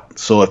it out.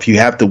 So if you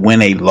have to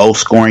win a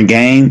low-scoring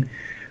game,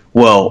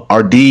 well,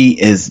 our D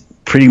is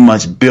pretty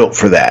much built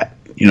for that.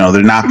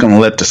 They're not going to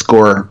let the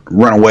score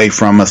run away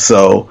from us,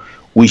 so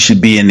we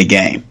should be in the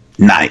game.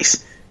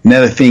 Nice.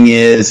 Another thing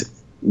is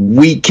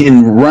we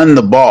can run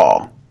the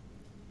ball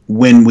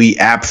when we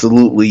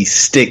absolutely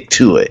stick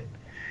to it.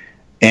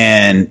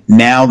 And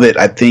now that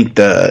I think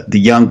the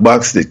young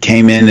bucks that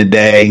came in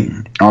today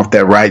off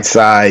that right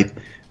side,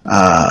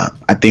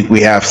 I think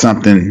we have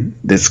something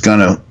that's going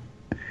to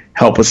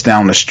help us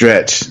down the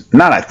stretch.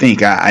 Not I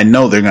think, I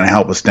know they're going to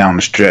help us down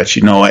the stretch.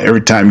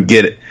 Every time you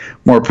get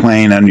more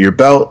playing under your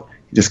belt,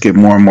 you just get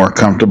more and more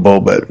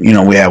comfortable. But,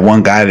 we had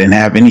one guy that didn't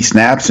have any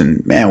snaps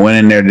and, man, went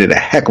in there and did a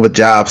heck of a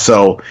job.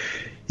 So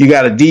you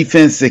got a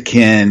defense that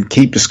can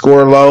keep the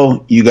score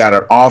low. You got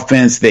an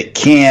offense that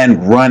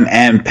can run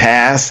and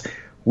pass.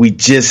 We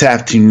just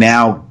have to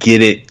now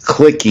get it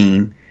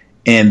clicking,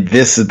 and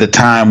this is the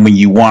time when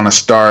you want to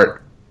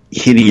start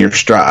hitting your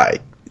stride,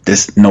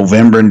 this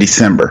November and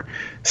December.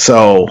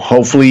 So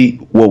hopefully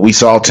what we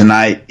saw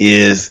tonight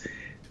is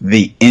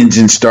the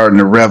engine starting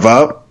to rev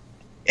up,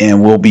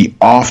 and we'll be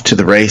off to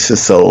the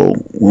races. So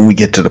when we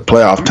get to the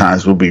playoff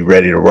times, we'll be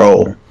ready to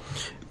roll.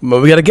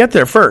 But we got to get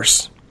there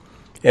first,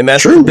 and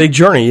that's the big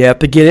journey. You have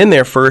to get in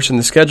there first, and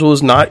the schedule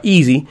is not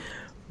easy.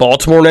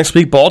 Baltimore next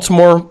week.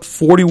 Baltimore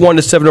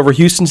 41-7 over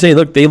Houston today.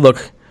 Look, they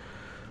look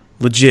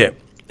legit.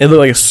 They look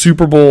like a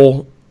Super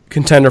Bowl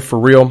contender for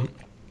real.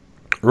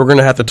 We're going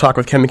to have to talk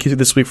with Ken McKissick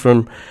this week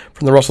from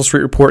the Russell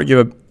Street Report,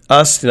 give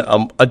us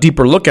a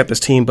deeper look at this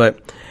team,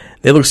 but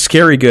they look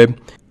scary good.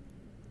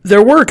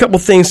 There were a couple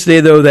things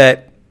today, though,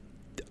 that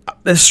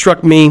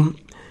struck me.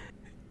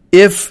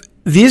 If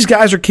these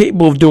guys are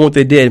capable of doing what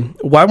they did,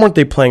 why weren't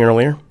they playing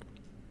earlier?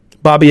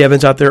 Bobby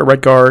Evans out there at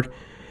right guard.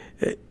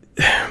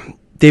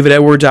 David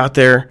Edwards out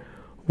there.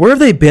 Where have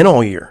they been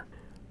all year?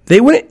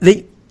 That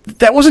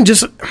wasn't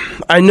just.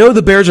 I know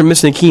the Bears are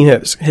missing Akeem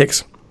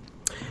Hicks.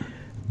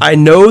 I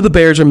know the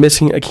Bears are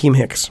missing Akeem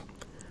Hicks,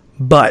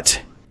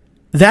 but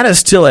that is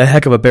still a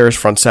heck of a Bears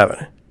front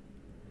seven.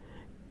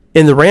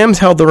 And the Rams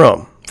held their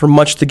own for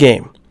much of the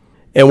game.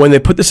 And when they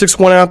put the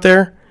 6-1 out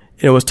there,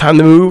 and it was time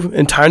to move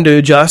and time to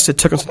adjust, it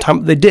took them some time,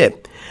 but they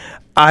did.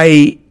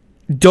 I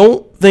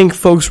don't think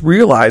folks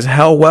realize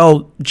how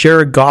well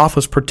Jared Goff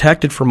was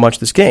protected for much of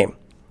this game.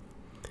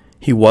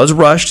 He was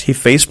rushed. He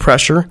faced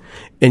pressure.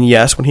 And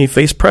yes, when he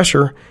faced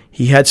pressure,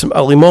 he had some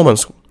ugly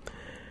moments.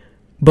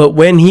 But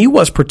when he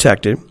was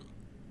protected,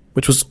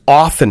 which was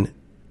often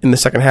in the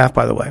second half,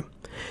 by the way,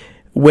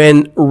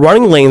 when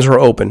running lanes were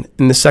open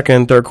in the second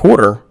and third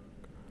quarter,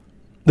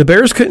 the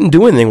Bears couldn't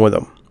do anything with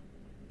them.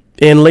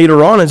 And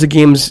later on, as the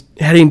game's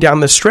heading down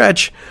the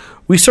stretch,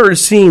 we started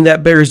seeing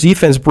that Bears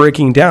defense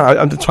breaking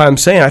down. That's why I'm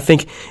saying I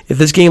think if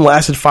this game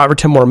lasted 5 or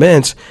 10 more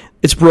minutes,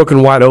 it's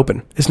broken wide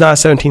open. It's not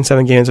a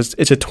 17-7 game.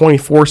 It's a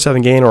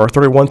 24-7 game or a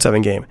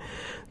 31-7 game.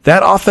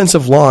 That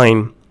offensive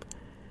line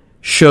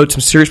showed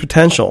some serious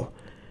potential.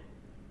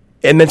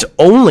 And that's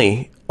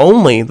only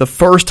the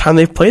first time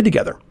they've played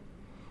together.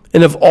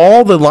 And of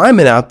all the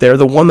linemen out there,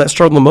 the one that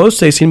struggled the most,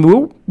 they seem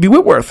to be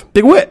Whitworth.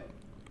 Big Whit.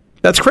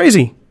 That's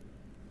crazy.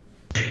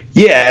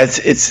 Yeah,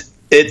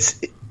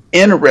 it's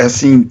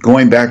interesting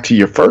going back to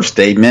your first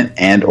statement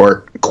and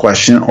or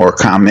question or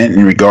comment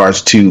in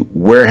regards to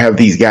where have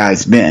these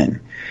guys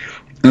been.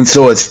 And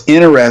so it's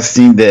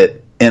interesting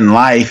that in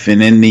life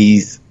and in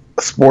these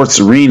sports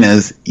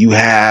arenas, you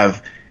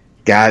have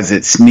guys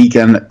that sneak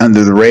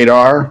under the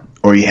radar,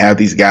 or you have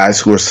these guys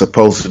who are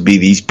supposed to be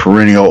these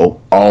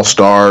perennial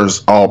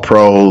all-stars,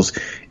 all-pros,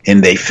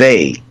 and they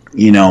fade,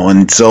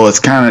 and so it's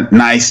kind of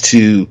nice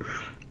to,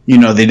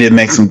 they did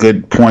make some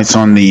good points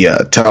on the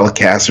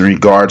telecast in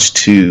regards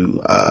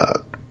to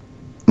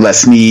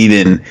Les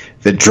Snead and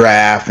the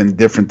draft and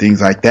different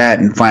things like that,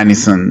 and finding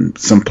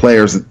some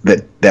players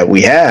that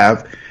we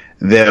have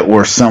that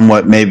were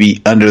somewhat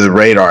maybe under the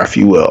radar, if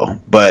you will.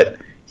 But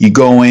you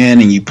go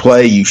in and you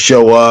play, you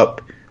show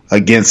up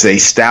against a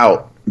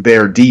stout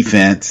Bear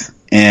defense,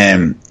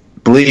 and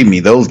believe me,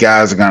 those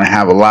guys are going to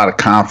have a lot of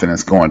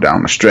confidence going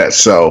down the stretch.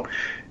 So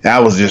that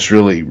was just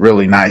really,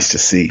 really nice to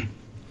see.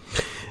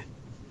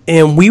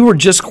 And we were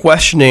just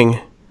questioning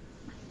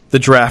the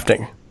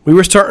drafting. We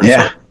were starting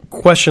to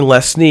question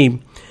Les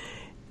Snead.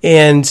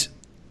 And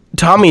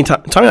Tommy and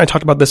I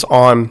talked about this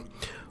on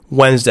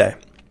Wednesday.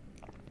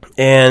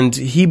 And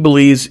he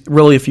believes,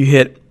 really, if you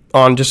hit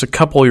on just a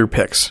couple of your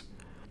picks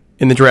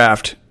in the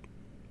draft,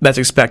 that's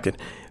expected.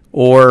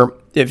 Or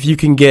if you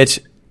can get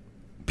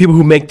people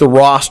who make the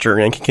roster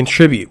and can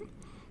contribute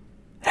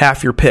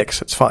half your picks,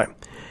 that's fine.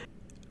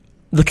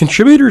 The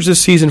contributors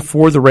this season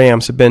for the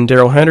Rams have been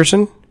Darrell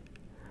Henderson,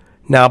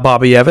 now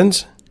Bobby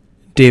Evans,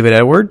 David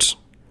Edwards.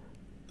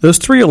 Those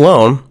three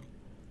alone.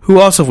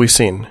 Who else have we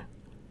seen?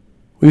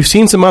 We've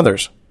seen some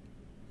others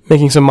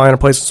making some minor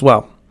plays as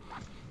well.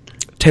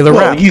 Taylor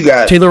Rapp. You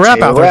got Taylor Rapp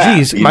out there.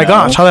 Jeez, my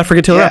gosh, how did I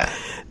forget Taylor Rapp?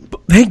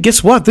 Hey,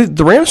 guess what?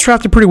 The Rams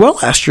drafted pretty well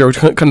last year,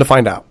 come to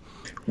find out.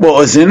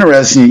 Well, it's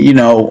interesting,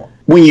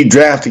 when you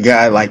draft a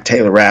guy like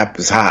Taylor Rapp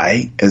as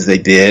high as they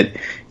did,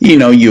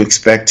 you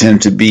expect him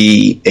to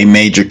be a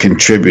major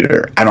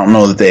contributor. I don't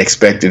know that they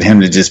expected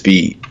him to just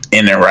be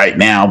in there right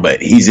now,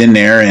 but he's in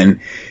there, and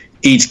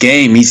each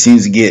game he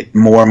seems to get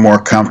more and more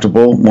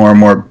comfortable, more and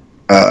more,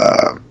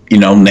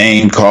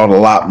 name called a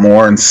lot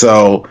more. And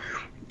so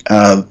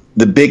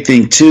the big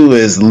thing, too,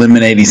 is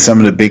eliminating some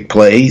of the big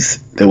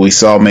plays that we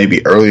saw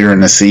maybe earlier in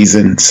the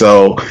season.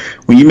 So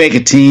when you make a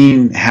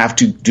team have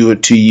to do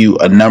it to you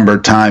a number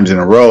of times in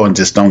a row and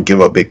just don't give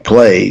up big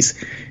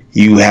plays,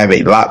 you have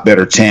a lot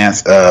better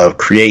chance of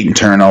creating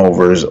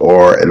turnovers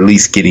or at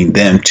least getting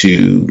them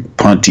to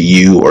punt to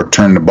you or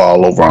turn the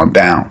ball over on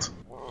downs.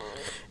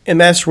 And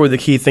that's really the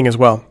key thing as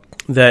well,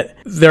 that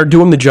they're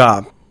doing the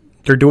job.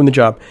 They're doing the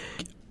job.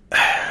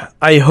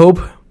 I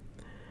hope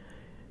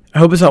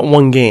it's not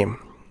one game,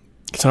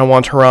 because I don't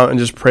want to turn around and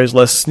just praise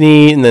Les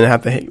Snead and then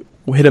have to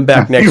hit him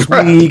back next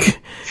week.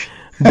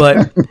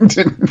 But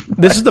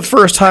this is the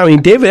first time. I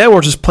mean, David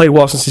Edwards has played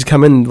well since he's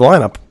come in the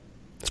lineup.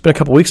 It's been a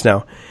couple weeks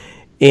now.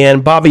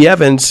 And Bobby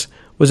Evans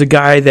was a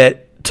guy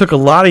that took a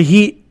lot of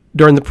heat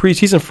during the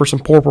preseason for some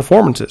poor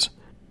performances.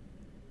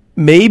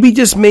 Maybe,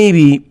 just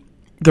maybe,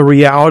 the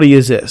reality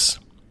is this.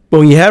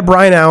 When you had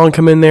Brian Allen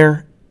come in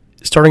there,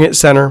 starting at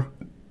center,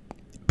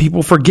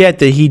 people forget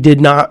that he did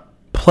not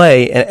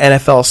play an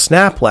NFL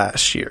snap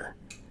last year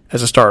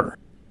as a starter.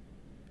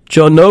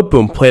 Joe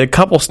Noteboom played a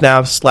couple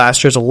snaps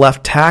last year as a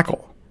left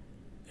tackle.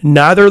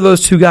 Neither of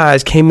those two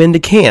guys came into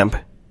camp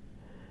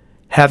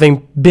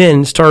having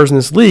been starters in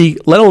this league,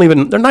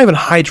 they're not even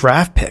high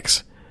draft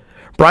picks.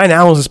 Brian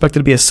Allen was expected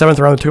to be a 7th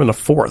rounder, too, in the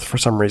 4th for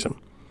some reason.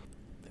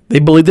 They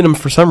believed in him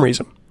for some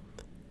reason.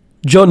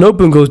 Joe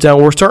Noteboom goes down.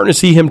 We're starting to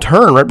see him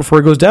turn right before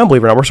he goes down,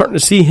 believe it or not. We're starting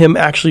to see him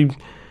actually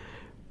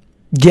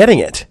getting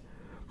it.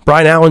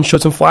 Brian Allen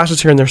showed some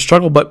flashes here and there,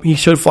 struggled, but he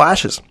showed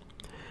flashes.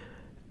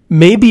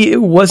 Maybe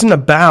it wasn't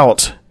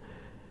about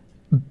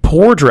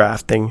poor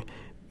drafting.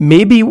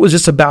 Maybe it was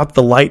just about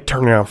the light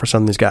turnaround for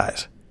some of these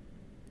guys.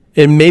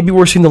 And maybe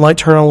we're seeing the light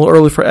turn on a little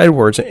early for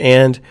Edwards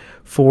and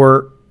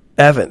for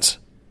Evans.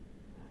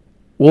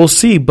 We'll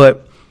see,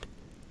 but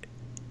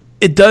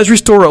it does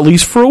restore, at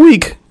least for a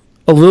week,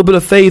 a little bit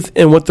of faith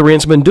in what the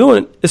Rams have been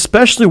doing,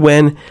 especially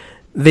when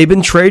they've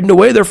been trading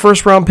away their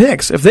first-round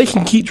picks. If they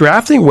can keep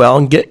drafting well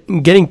and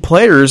getting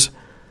players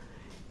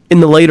in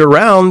the later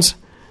rounds,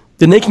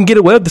 then they can get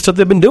away with the stuff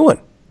they've been doing.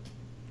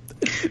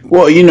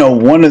 Well,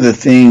 one of the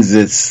things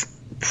that's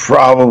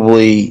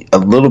probably a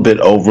little bit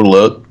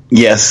overlooked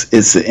Yes,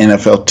 it's an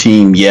NFL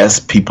team. Yes,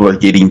 people are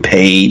getting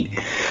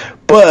paid.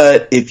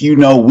 But if you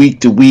know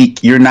week to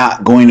week you're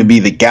not going to be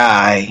the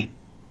guy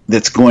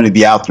that's going to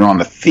be out there on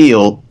the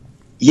field,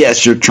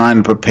 yes, you're trying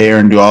to prepare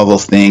and do all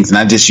those things. And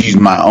I just use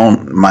my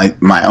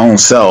own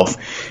self.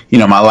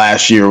 My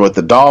last year with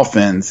the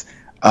Dolphins,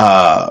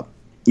 I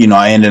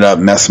ended up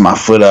messing my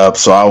foot up,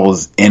 so I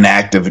was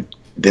inactive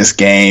this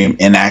game,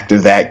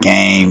 inactive that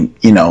game.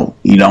 You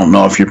don't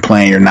know if you're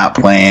playing or not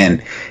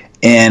playing.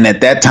 And at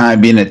that time,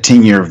 being a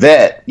 10-year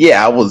vet,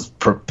 I was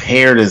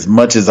prepared as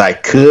much as I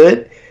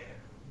could,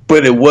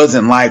 but it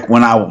wasn't like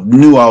when I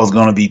knew I was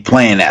going to be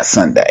playing that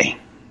Sunday.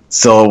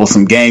 So it was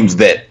some games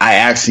that I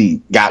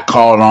actually got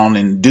called on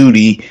in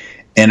duty,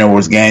 and there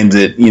was games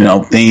that,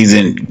 things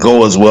didn't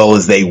go as well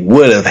as they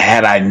would have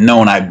had I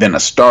known I'd been a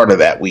starter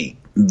that week,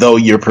 though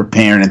you're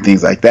preparing and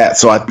things like that.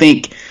 So I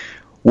think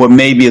what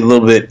may be a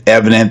little bit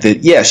evident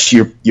that, yes,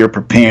 you're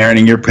preparing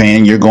and you're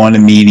paying, you're going to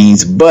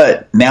meetings,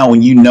 but now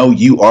when you know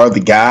you are the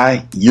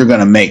guy, you're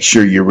going to make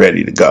sure you're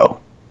ready to go.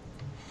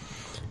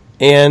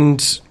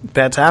 And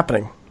that's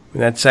happening.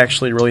 That's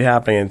actually really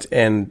happening.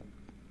 And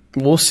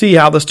we'll see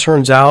how this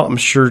turns out. I'm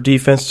sure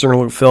defenses are going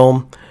to look at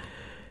film.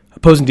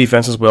 Opposing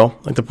defenses will.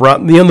 Like the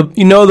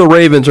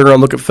Ravens are going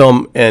to look at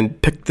film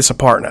and pick this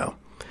apart now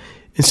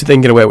and see if they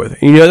can get away with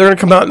it. And they're going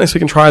to come out next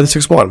week and try the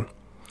 6-1.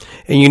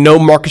 And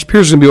Marcus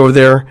Pierce is going to be over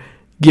there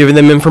giving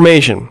them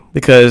information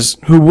because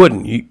who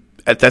wouldn't?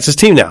 That's his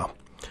team now.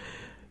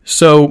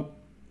 So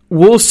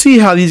we'll see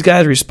how these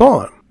guys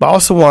respond. But I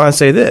also want to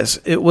say this.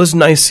 It was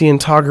nice seeing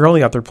Todd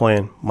Gurley out there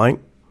playing, Mike.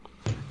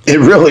 It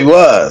really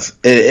was.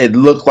 It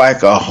looked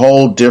like a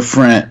whole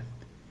different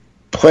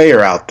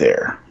player out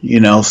there,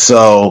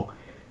 So,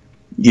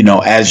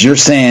 as you're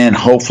saying,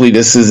 hopefully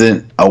this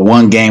isn't a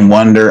one-game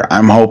wonder.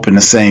 I'm hoping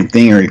the same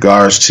thing in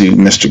regards to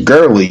Mr.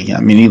 Gurley.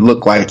 I mean, he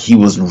looked like he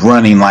was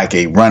running like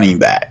a running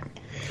back.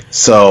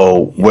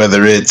 So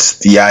whether it's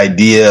the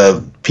idea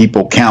of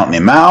people counting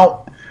him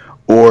out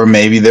or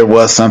maybe there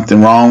was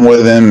something wrong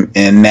with him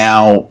and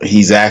now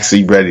he's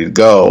actually ready to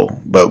go.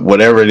 But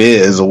whatever it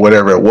is or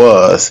whatever it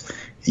was,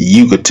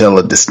 you could tell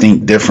a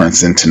distinct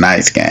difference in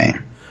tonight's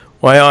game.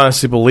 Well, I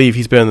honestly believe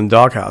he's been in the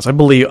doghouse. I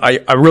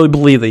really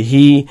believe that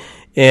he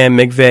and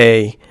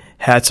McVay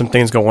had some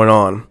things going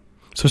on,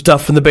 some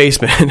stuff in the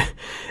basement,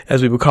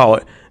 as we would call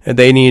it, and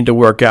they needed to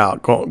work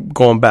out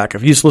going back.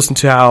 If you just listen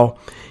to how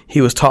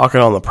he was talking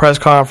on the press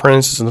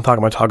conference and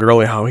talking about Todd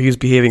Gurley, how he was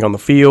behaving on the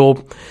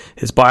field,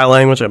 his body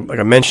language, like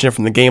I mentioned it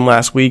from the game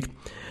last week,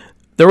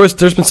 there's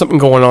been something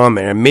going on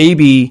there. And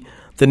maybe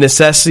the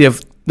necessity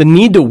of the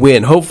need to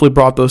win hopefully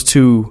brought those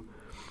two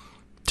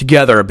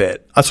together a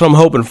bit. That's what I'm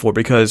hoping for,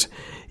 because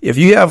if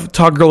you have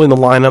Todd Gurley in the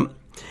lineup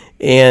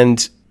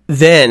and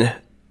then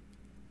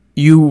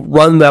you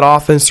run that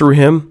offense through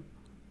him,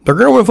 they're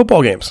going to win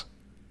football games.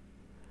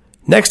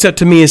 Next step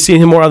to me is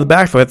seeing him more out of the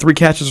backfield. Had 3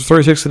 catches for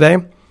 36 today.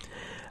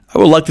 I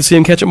would like to see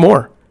him catch it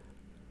more.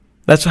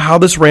 That's how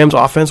this Rams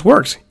offense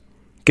works.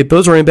 Get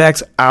those running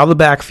backs out of the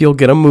backfield,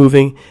 get them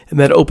moving, and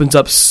that opens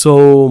up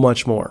so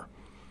much more.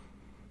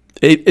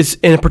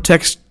 It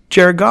protects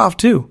Jared Goff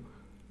too.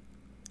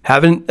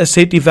 Having a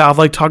safety valve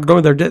like Todd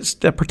Gurley there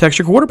that protects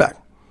your quarterback.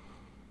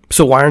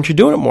 So why aren't you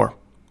doing it more?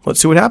 Let's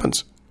see what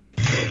happens.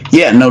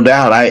 Yeah, no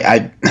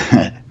doubt.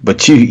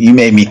 But you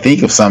made me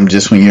think of something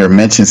just when you were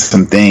mentioning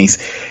some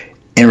things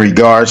in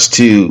regards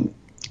to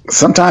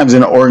sometimes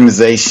in an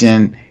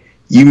organization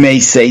you may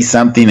say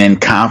something in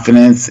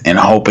confidence and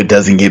hope it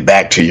doesn't get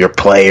back to your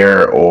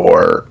player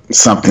or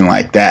something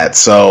like that.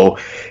 So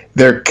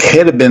there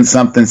could have been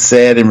something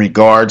said in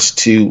regards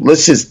to,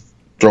 let's just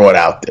throw it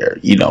out there,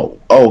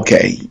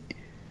 okay,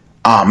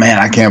 oh man,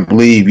 I can't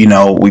believe,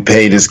 we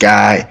paid this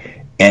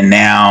guy and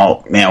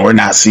now, man, we're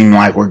not seeming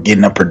like we're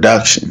getting a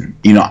production.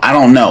 I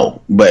don't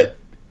know, but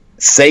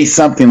say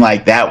something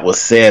like that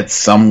was said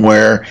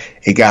somewhere,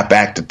 it got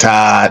back to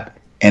Todd,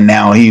 and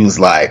now he was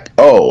like,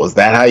 oh, is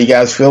that how you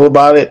guys feel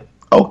about it?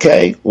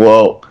 Okay,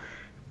 well,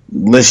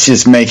 let's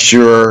just make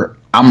sure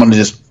I'm going to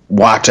just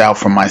watch out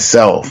for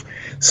myself.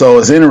 So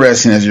it's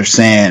interesting, as you're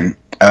saying,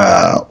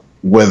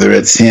 whether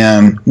it's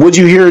him. What'd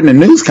you hear in the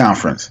news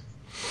conference?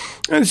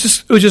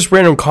 It was just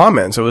random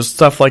comments. It was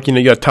stuff like,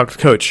 you got to talk to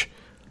the coach.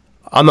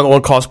 I'm not the one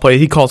who calls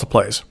plays. He calls the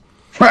plays.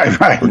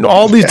 Right.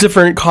 All these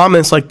different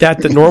comments like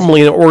that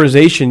normally in an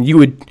organization you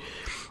would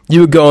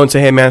go and say,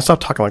 hey, man,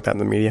 stop talking like that in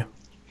the media.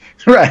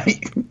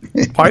 Right.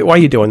 Why are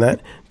you doing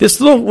that? This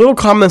little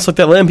comments like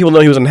that letting people know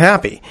he was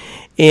unhappy.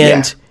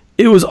 And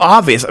it was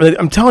obvious. I mean,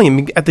 I'm telling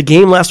you, at the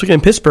game last week in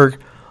Pittsburgh,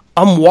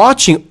 I'm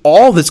watching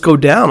all this go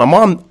down.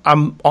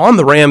 I'm on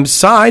the Rams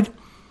side.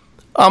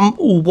 I'm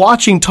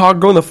watching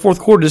Todd Gurley in the fourth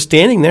quarter just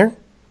standing there.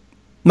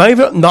 Not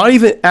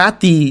even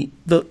at the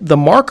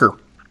marker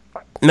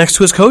next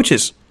to his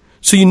coaches.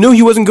 So you knew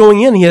he wasn't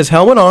going in. He had his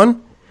helmet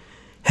on,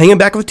 hanging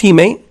back with a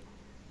teammate.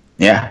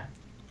 Yeah.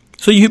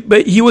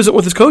 But he wasn't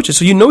with his coaches,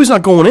 so you know he's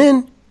not going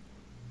in.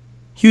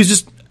 He was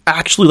just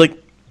actually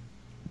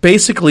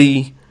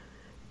basically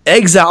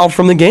exiled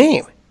from the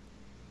game.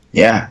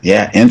 Yeah,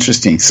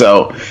 interesting.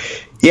 So,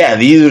 Yeah,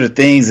 these are the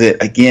things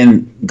that,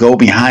 again, go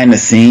behind the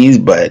scenes,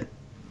 but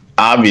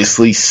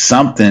obviously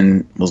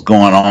something was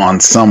going on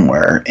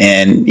somewhere.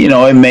 And,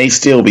 it may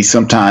still be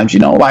sometimes,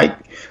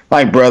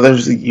 like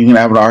brothers, you can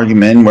have an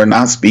argument, we're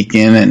not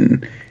speaking,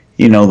 and,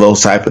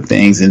 those type of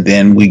things. And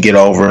then we get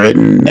over it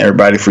and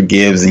everybody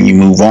forgives and you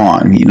move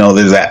on.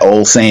 There's that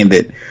old saying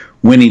that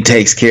winning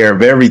takes care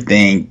of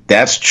everything.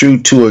 That's true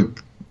to a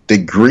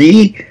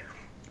degree,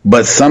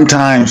 but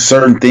sometimes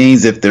certain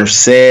things, if they're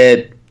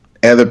said,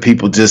 other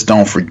people just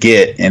don't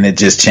forget, and it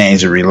just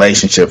changes the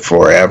relationship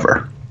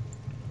forever.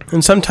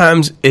 And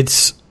sometimes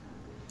it's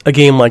a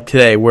game like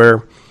today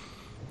where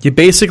you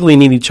basically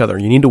need each other.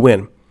 You need to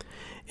win.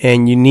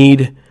 And you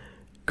need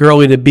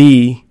Gurley to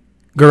be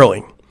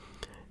Gurley.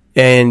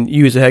 And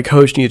you as a head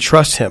coach need to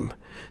trust him.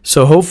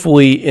 So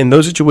hopefully in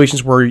those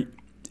situations where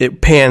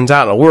it pans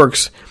out and it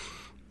works,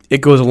 it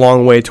goes a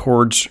long way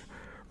towards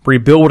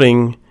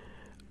rebuilding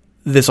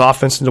this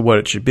offense into what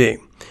it should be.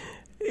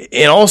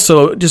 And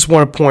also, just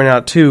want to point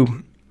out,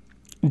 too,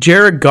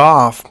 Jared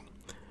Goff,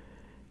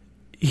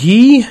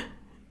 he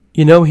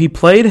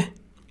played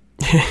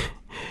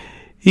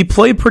he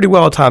played pretty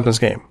well at times in this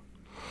game.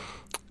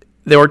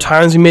 There were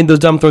times he made those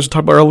dumb throws we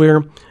talked about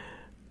earlier,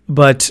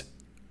 but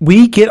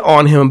we get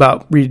on him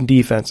about reading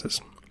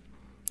defenses.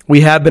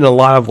 We have been a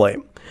lot of late.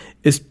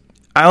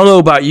 I don't know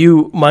about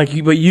you, Mike,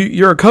 but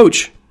you're a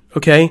coach,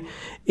 okay?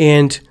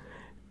 And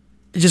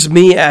just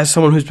me as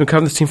someone who's been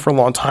covering this team for a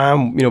long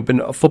time, been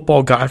a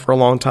football guy for a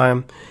long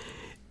time,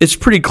 it's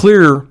pretty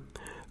clear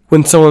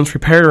when someone's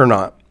prepared or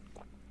not.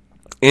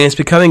 And it's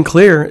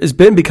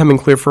been becoming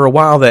clear for a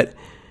while that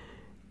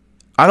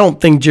I don't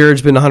think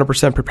Jared's been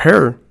 100%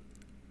 prepared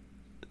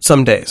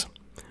some days.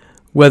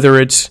 Whether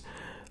it's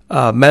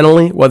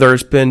mentally, whether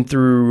it's been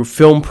through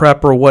film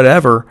prep or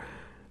whatever.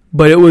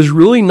 But it was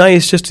really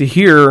nice just to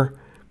hear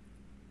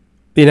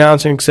the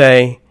announcing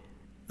say,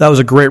 that was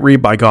a great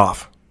read by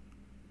Goff.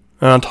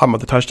 And I'm talking about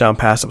the touchdown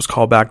pass that was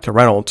called back to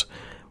Reynolds,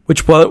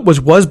 which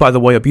was, by the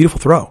way, a beautiful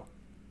throw.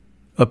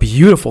 A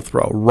beautiful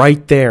throw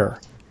right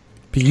there.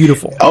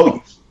 Beautiful.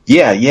 Oh,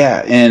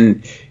 yeah.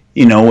 And,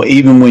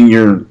 even when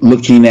you're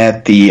looking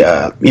at the,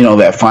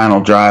 that final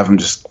drive, I'm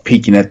just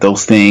peeking at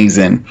those things.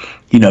 And,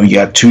 you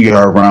got a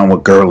 2-yard run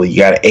with Gurley. You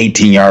got an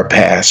 18-yard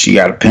pass. You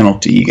got a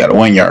penalty. You got a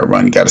 1-yard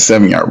run. You got a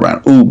 7-yard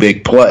run. Ooh,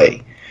 big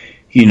play.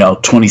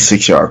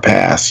 26-yard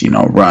pass,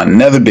 run,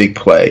 another big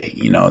play,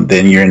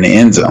 then you're in the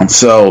end zone.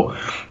 So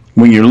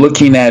when you're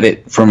looking at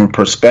it from a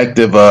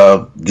perspective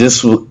of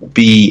this will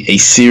be a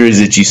series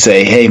that you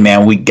say, hey,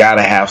 man, we got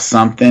to have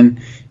something,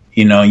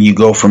 you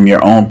go from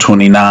your own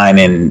 29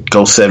 and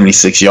go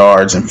 76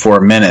 yards in 4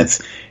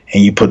 minutes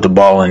and you put the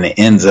ball in the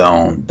end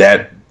zone,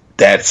 that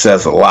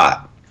says a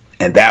lot.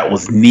 And that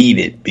was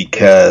needed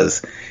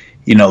because,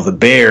 the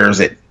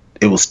Bears, it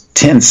was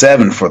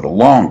 10-7 for the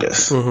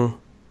longest. Mm-hmm.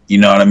 You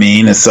know what I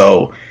mean? And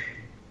so,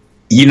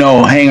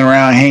 hanging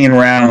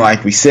around,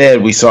 like we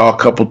said, we saw a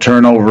couple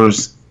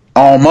turnovers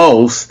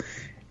almost,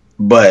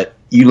 but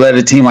you let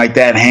a team like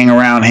that hang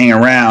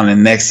around,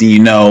 and next thing you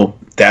know,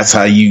 that's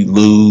how you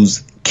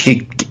lose,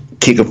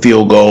 kick a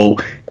field goal,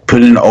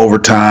 put in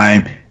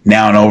overtime.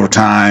 Now in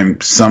overtime,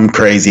 some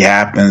crazy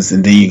happens,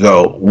 and then you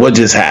go, what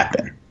just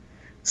happened?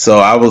 So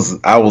I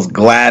was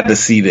glad to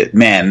see that,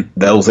 man,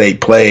 those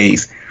 8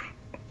 plays,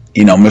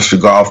 Mr.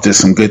 Goff did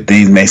some good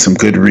things, made some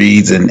good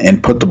reads,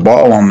 and put the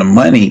ball on the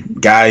money.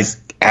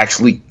 Guys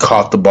actually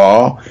caught the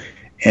ball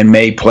and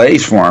made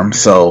plays for him.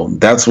 So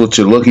that's what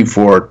you're looking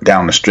for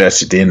down the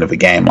stretch at the end of a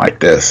game like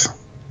this.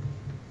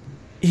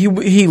 He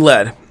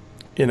led.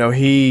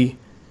 He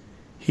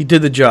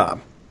did the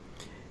job.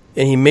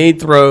 And he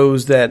made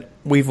throws that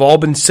we've all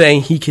been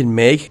saying he can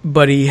make,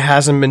 but he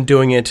hasn't been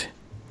doing it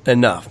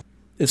enough.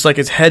 It's like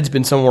his head's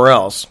been somewhere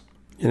else,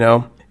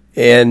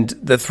 And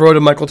the throw to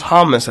Michael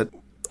Thomas,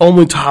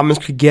 only Thomas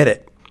could get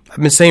it. I've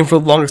been saying for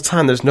the longest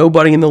time, there's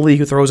nobody in the league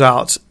who throws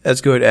out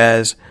as good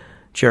as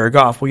Jared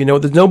Goff. Well,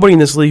 there's nobody in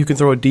this league who can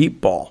throw a deep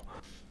ball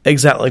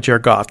exactly like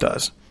Jared Goff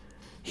does.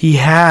 He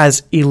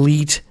has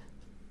elite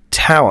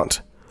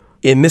talent.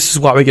 And this is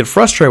why we get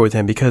frustrated with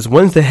him, because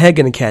when's the head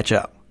going to catch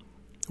up?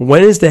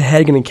 When is the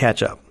head going to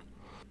catch up?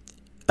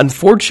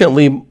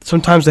 Unfortunately,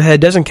 sometimes the head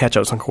doesn't catch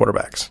up with some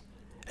quarterbacks.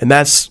 And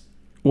that's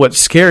what's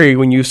scary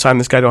when you sign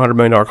this guy to a $100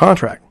 million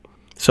contract.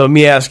 So let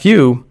me ask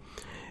you,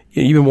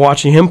 you've been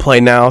watching him play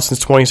now since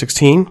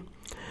 2016.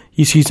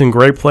 You see some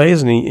great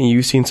plays, and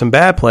you've seen some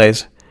bad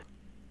plays.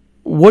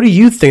 What do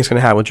you think is going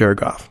to happen with Jared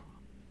Goff?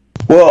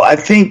 Well, I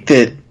think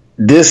that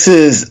this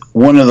is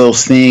one of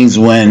those things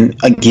when,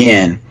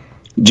 again,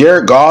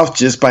 Jared Goff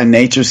just by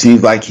nature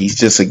seems like he's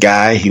just a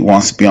guy. He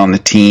wants to be on the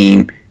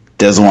team,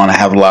 doesn't want to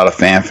have a lot of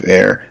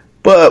fanfare.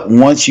 But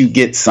once you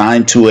get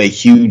signed to a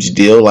huge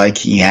deal like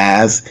he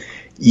has,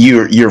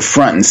 you're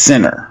front and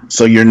center.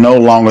 So you're no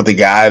longer the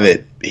guy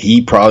that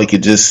he probably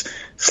could just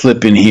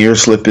slip in here,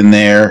 slip in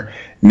there.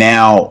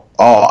 Now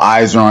all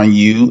eyes are on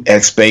you.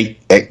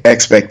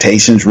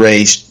 Expectations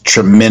raised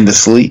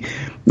tremendously.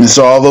 And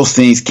so all those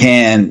things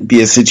can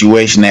be a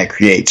situation that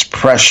creates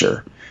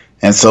pressure.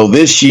 And so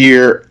this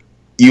year,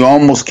 you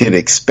almost could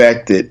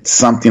expect that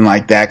something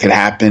like that could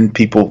happen.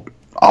 People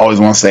always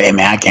want to say, hey,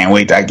 man, I can't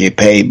wait till I get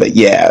paid. But,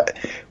 yeah,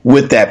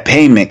 with that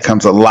payment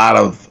comes a lot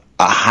of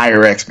a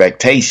higher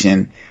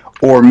expectation,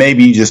 or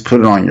maybe you just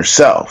put it on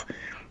yourself.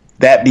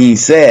 That being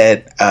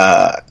said,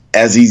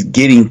 as he's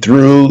getting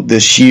through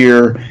this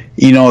year,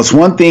 it's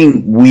one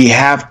thing we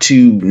have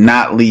to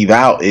not leave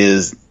out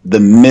is the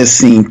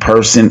missing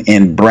person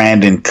in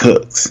Brandon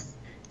Cooks.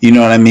 You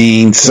know what I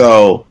mean?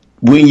 So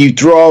when you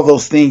throw all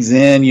those things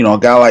in, a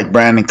guy like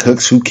Brandon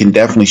Cooks who can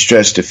definitely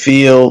stretch the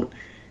field,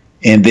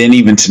 and then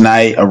even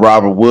tonight, a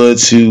Robert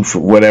Woods who, for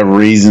whatever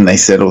reason, they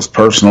said it was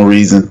personal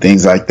reason,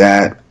 things like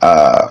that,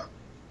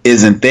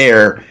 isn't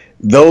there.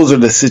 Those are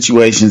the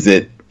situations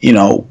that,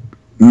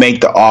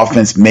 make the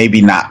offense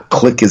maybe not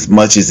click as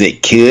much as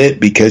it could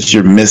because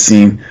you're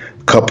missing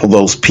a couple of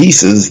those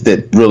pieces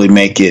that really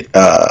make it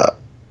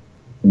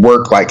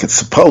work like it's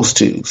supposed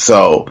to.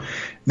 So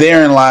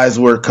therein lies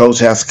where coach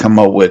has to come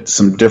up with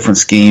some different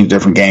schemes,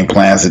 different game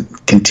plans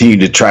that continue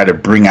to try to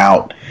bring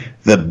out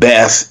the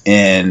best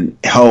and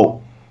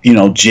help,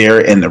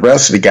 Jarrett and the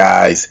rest of the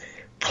guys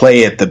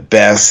play at the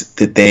best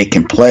that they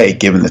can play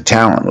given the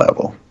talent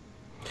level.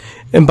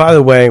 And by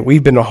the way,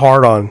 we've been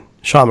hard on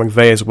Sean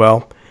McVay as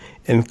well,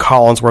 and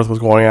Collinsworth was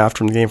going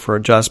after him in the game for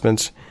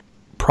adjustments.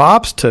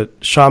 Props to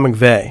Sean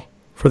McVay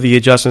for the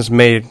adjustments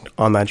made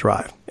on that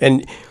drive.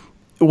 And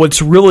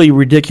what's really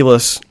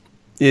ridiculous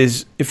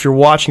is if you're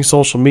watching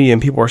social media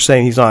and people are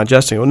saying he's not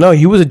adjusting. Well, no,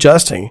 he was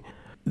adjusting.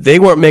 They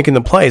weren't making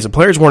the plays. The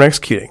players weren't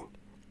executing.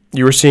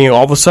 You were seeing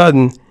all of a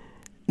sudden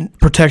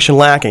protection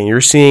lacking.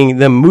 You're seeing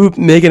them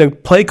making a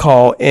play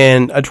call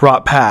and a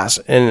drop pass,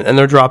 and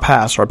their drop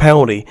pass or a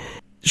penalty.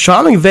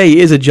 Sean McVay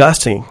is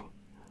adjusting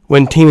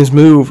when teams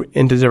move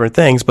into different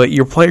things, but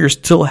your players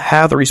still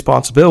have the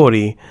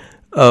responsibility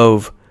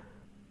of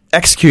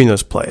executing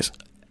those plays,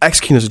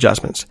 executing those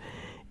adjustments.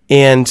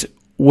 And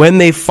when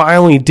they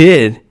finally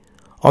did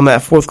on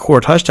that fourth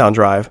quarter touchdown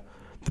drive,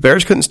 the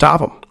Bears couldn't stop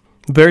them.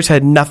 The Bears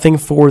had nothing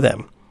for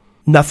them.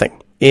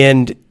 Nothing.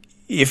 And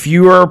if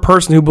you are a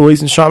person who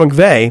believes in Sean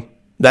McVay,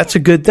 that's a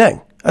good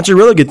thing. That's a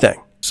really good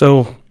thing.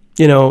 So,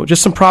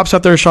 just some props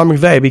out there to Sean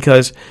McVay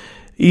because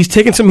he's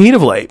taken some heat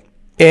of late,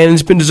 and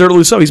it's been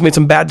deservedly so. He's made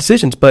some bad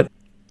decisions, but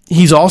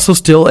he's also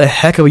still a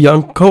heck of a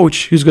young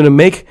coach who's going to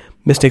make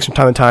mistakes from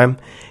time to time.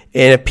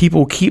 And if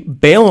people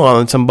keep bailing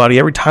on somebody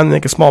every time they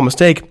make a small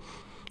mistake, you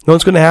know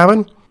what's going to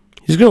happen?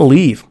 He's going to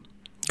leave,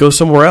 go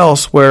somewhere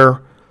else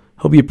where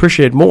he'll be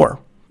appreciated more.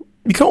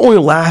 You can only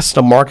last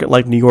in a market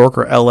like New York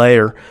or LA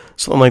or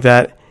something like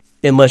that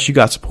unless you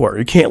got support.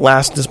 You can't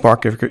last in this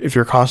market if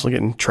you're constantly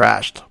getting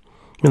trashed. I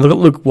mean, look at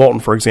Luke Walton,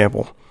 for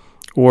example,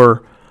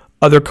 or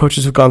other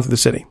coaches who've gone through the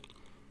city.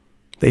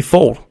 They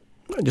fold.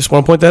 I just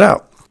want to point that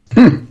out.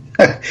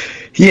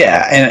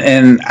 Yeah,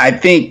 and I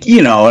think,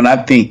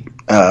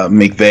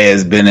 McVay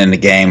has been in the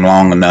game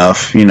long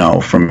enough,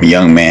 from a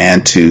young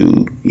man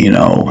to,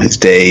 his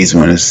days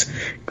when his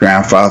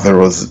grandfather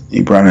was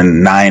running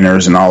the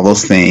Niners and all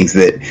those things,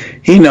 that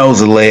he knows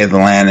the lay of the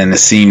land and the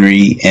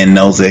scenery and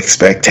knows the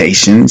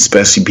expectations,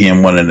 especially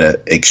being one of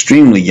the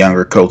extremely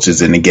younger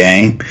coaches in the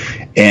game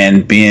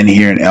and being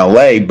here in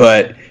LA.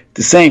 But at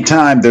the same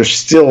time, there's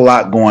still a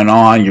lot going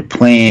on. You're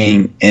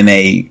playing in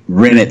a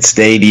rented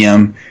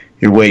stadium.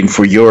 You're waiting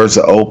for yours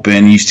to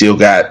open. You still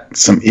got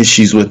some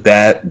issues with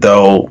that,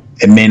 though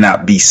it may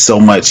not be so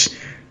much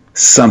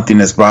something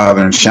that's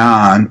bothering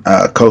Sean,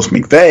 Coach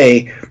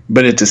McVay,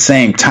 but at the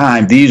same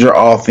time, these are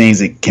all things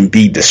that can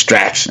be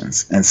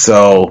distractions. And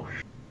so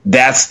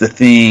that's the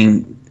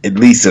thing, at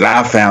least that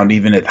I found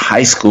even at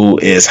high school,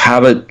 is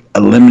how to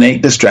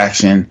eliminate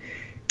distraction,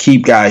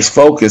 keep guys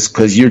focused,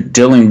 because you're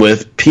dealing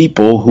with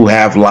people who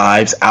have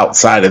lives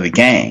outside of the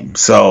game.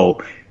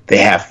 So they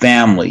have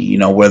family,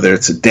 whether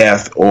it's a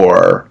death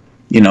or,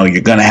 you're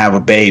going to have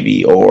a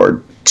baby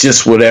or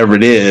just whatever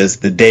it is,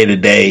 the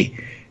day-to-day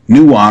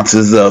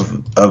nuances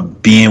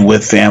of being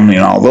with family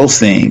and all those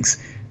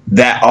things.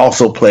 That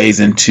also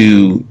plays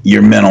into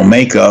your mental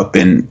makeup.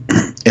 And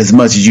as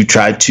much as you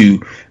try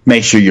to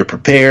make sure you're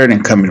prepared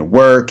and coming to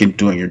work and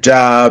doing your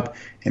job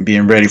and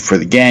being ready for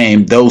the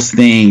game, those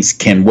things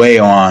can weigh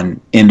on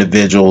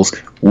individuals,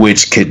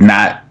 which could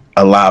not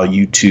allow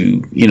you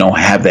to,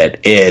 have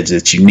that edge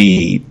that you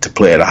need to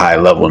play at a high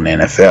level in the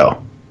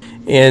NFL.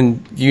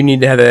 And you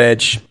need to have that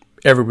edge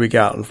every week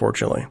out,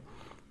 unfortunately.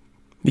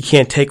 You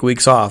can't take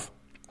weeks off.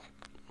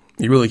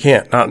 You really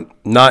can't.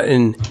 Not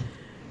in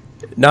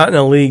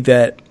a league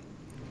that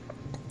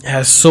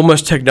has so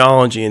much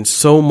technology and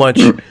so much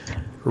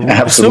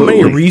so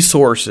many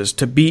resources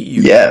to beat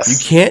you. Yes.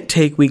 You can't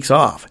take weeks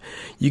off.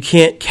 You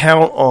can't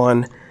count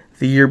on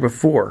the year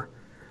before.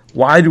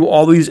 Why do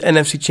all these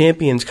NFC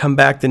champions come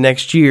back the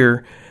next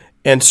year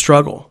and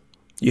struggle?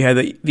 You have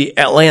the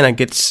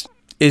Atlanta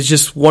is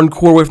just one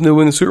quarter away from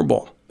winning the Super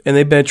Bowl, and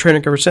they've been a train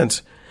wreck ever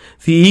since.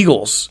 The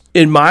Eagles,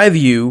 in my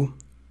view,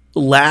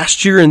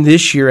 last year and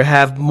this year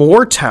have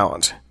more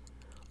talent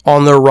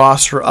on their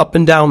roster up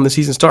and down when the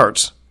season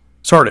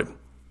started than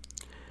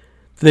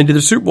they did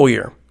the Super Bowl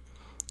year,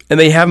 and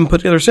they haven't put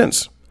together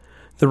since.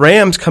 The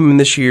Rams come in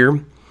this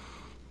year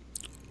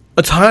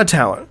a ton of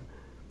talent,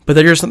 but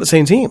they're just not the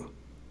same team.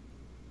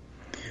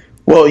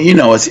 Well,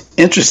 it's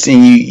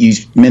interesting you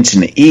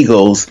mentioned the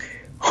Eagles.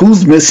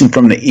 Who's missing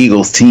from the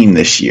Eagles team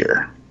this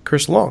year?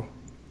 Chris Long.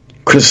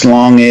 Chris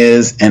Long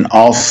is, and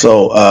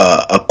also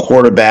a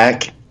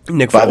quarterback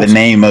by the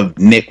name of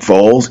Nick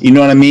Foles. You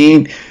know what I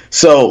mean?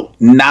 So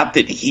not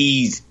that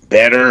he's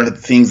better,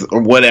 things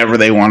or whatever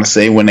they want to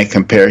say when they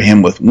compare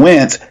him with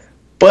Wentz,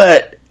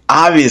 but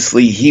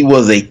obviously he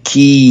was a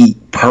key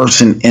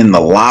person in the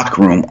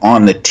locker room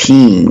on the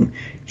team.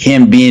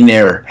 Him being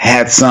there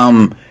had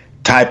some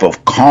type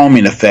of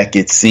calming effect,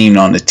 it seemed,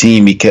 on the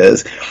team,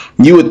 because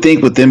you would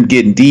think with them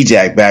getting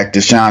D-Jack back,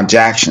 Deshaun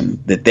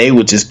Jackson, that they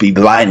would just be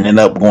lighting it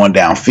up going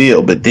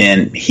downfield, but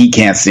then he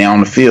can't stay on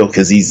the field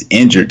because he's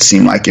injured,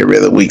 seemed like every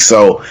other week.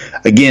 So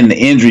again, the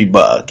injury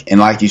bug, and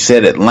like you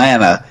said,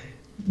 Atlanta,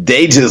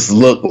 they just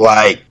look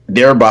like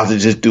they're about to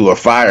just do a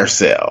fire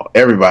sale.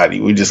 Everybody,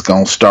 we're just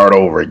going to start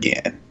over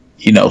again.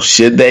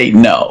 Should they?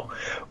 No.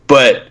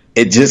 But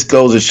it just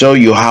goes to show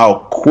you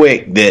how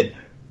quick that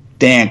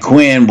Dan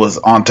Quinn was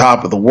on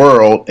top of the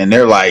world, and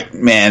they're like,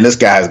 man, this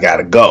guy's got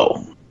to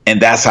go.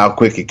 And that's how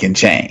quick it can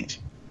change.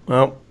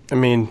 Well, I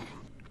mean,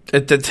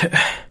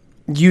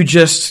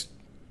 just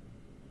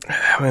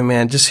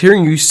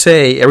hearing you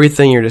say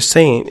everything you're just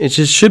saying, it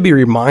just should be a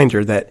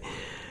reminder that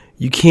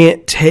you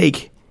can't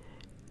take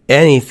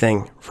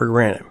anything for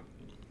granted.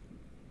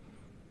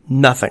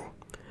 Nothing.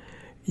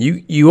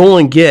 You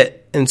only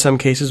get, in some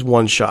cases,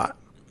 one shot.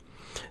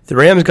 The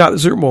Rams got the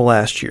Super Bowl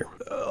last year.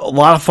 A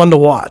lot of fun to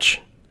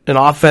watch. An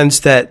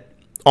offense that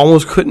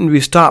almost couldn't be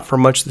stopped for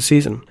much of the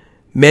season.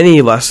 Many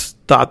of us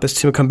thought this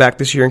team would come back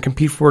this year and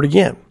compete for it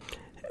again.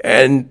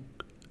 And,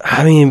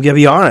 I mean, you gotta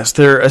be honest,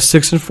 they're a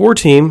 6-4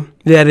 team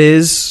that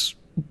is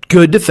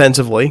good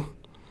defensively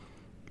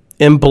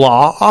and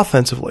blah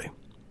offensively.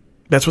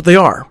 That's what they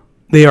are.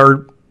 They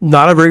are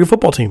not a very good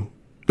football team.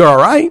 They're all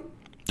right.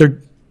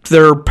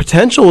 Their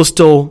potential is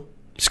still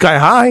sky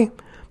high.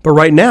 But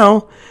right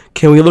now,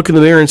 can we look in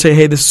the mirror and say,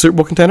 hey, this is a Super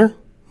Bowl contender?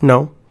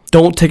 No.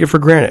 Don't take it for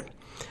granted.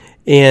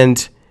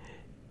 And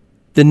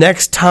the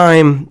next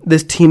time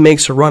this team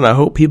makes a run, I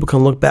hope people can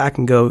look back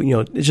and go,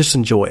 just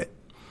enjoy it.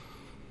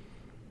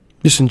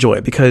 Just enjoy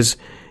it, because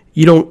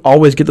you don't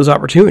always get those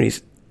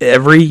opportunities.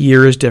 Every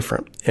year is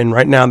different. And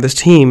right now, this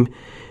team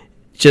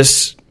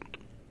just,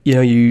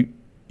 you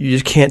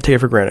just can't take it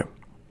for granted.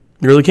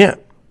 You really can't.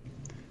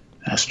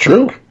 That's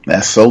true.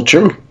 That's so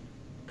true.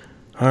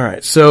 All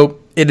right. So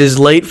it is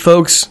late,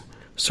 folks.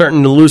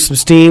 Starting to lose some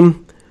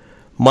steam.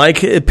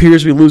 Mike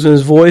appears to be losing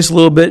his voice a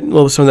little bit.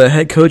 Some of that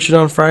head coaching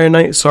on Friday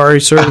night.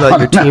 Sorry, sir, that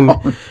your team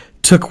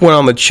took one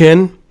on the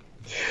chin.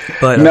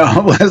 But no,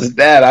 it wasn't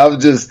that.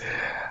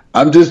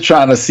 I'm just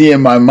trying to see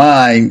in my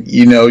mind.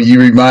 You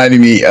reminded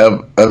me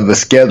of the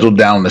schedule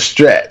down the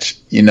stretch.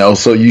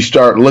 So you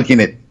start looking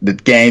at the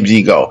games and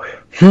you go,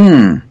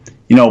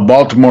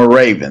 Baltimore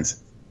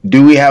Ravens.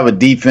 Do we have a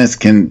defense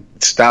can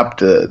stop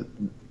the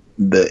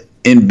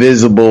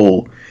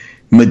invisible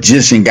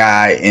magician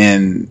guy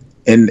in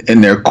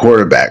their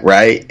quarterback,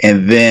 right?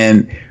 And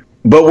then,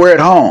 but we're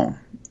at home.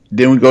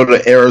 Then we go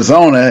to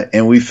Arizona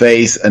and we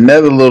face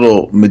another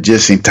little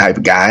magician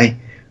type guy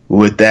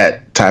with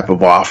that type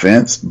of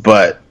offense.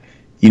 But,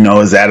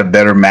 is that a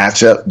better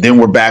matchup? Then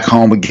we're back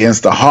home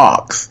against the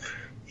Hawks.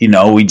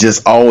 We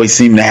just always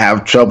seem to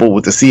have trouble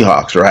with the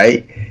Seahawks,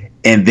 right?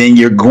 And then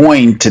you're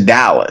going to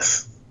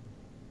Dallas.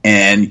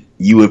 And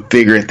you would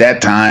figure at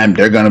that time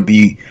they're going to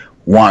be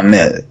wanting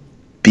to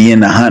be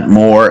in the hunt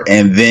more,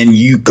 and then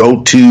you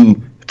go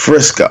to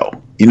Frisco.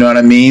 You know what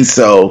I mean?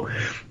 So,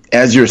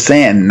 as you're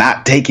saying,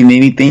 not taking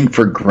anything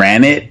for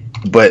granted,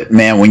 but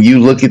man, when you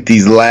look at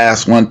these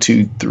last 1,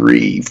 2,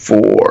 3,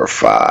 4,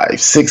 5,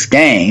 6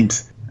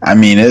 games, I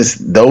mean,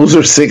 those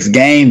are 6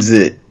 games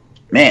that,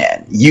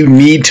 man, you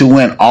need to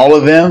win all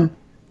of them.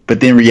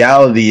 But then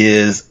reality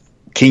is,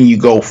 can you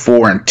go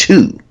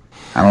 4-2?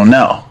 I don't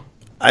know.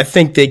 I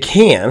think they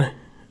can.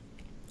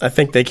 We'll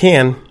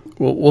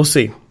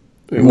see.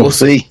 We'll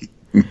see.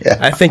 Yeah.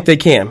 I think they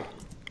can.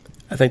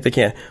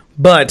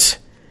 But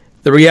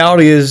the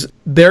reality is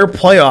their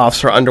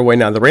playoffs are underway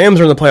now. The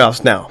Rams are in the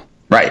playoffs now.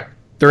 Right.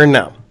 They're in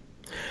now.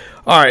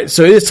 All right,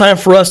 so it is time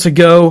for us to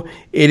go.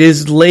 It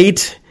is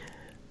late.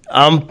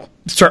 I'm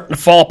starting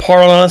to fall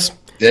apart on us.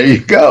 There you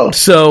go.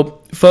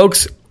 So,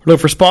 folks, look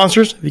for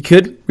sponsors. If you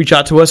could, reach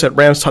out to us at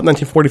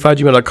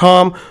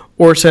ramstop1945gmail.com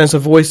or send us a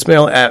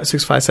voicemail at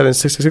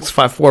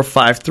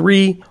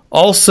 657-666-5453.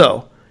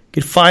 Also,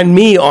 you can find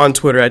me on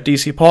Twitter at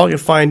DC Paul. You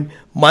can find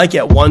Mike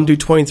at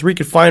 1dude23. You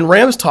can find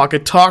Rams Talk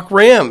at Talk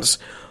Rams.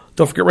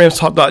 Don't forget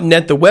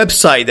ramstalk.net, the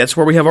website. That's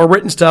where we have our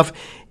written stuff.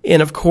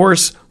 And, of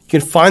course, you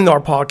can find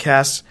our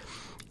podcasts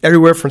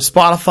everywhere from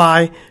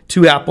Spotify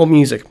to Apple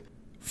Music.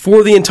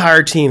 For the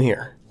entire team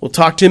here, we'll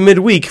talk to you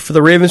midweek for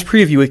the Ravens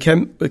preview with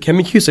Ken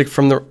McCusick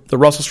from the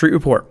Russell Street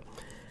Report.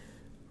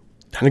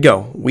 Time to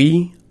go.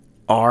 We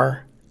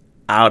are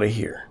out of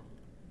here.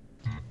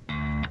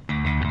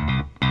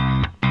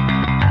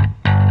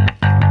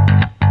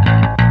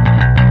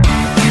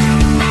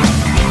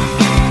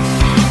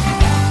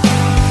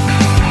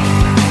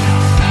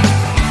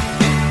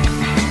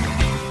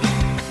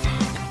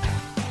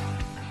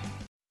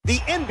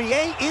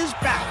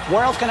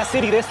 else can a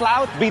city this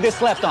loud be this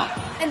slept on?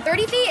 And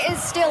 30 feet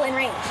is still in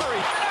range.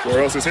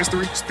 Where else is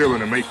history still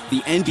in the making?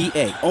 The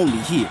NBA, only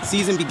here.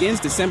 Season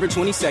begins December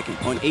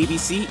 22nd on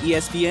ABC,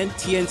 ESPN,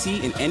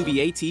 TNT, and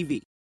NBA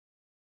TV.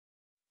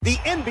 The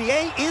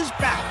NBA is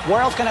back. Where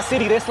else can a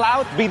city this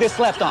loud be this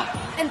slept on?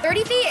 And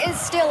 30 feet is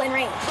still in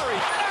range.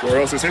 Where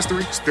else is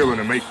history still in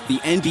the making? The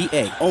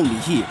NBA, only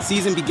here.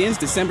 Season begins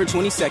December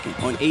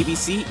 22nd on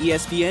ABC,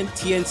 ESPN,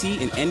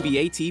 TNT, and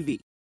NBA TV.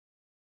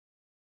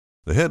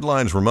 The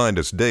headlines remind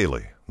us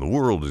daily, the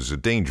world is a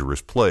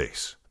dangerous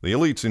place. The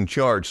elites in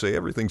charge say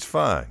everything's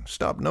fine,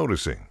 stop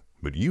noticing.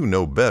 But you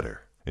know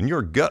better. And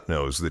your gut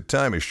knows that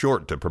time is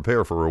short to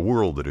prepare for a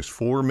world that is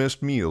 4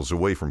 missed meals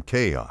away from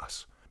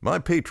chaos. My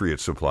Patriot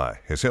Supply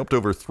has helped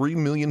over 3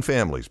 million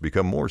families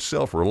become more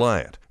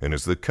self-reliant and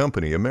is the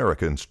company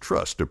Americans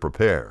trust to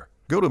prepare.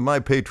 Go to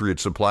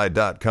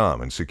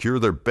MyPatriotSupply.com and secure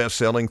their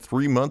best-selling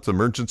 3-month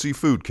emergency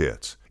food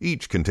kits.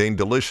 Each contain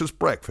delicious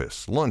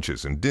breakfasts,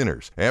 lunches, and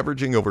dinners,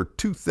 averaging over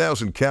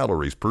 2,000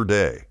 calories per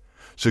day.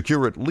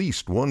 Secure at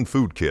least 1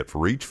 food kit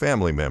for each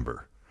family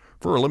member.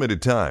 For a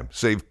limited time,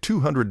 save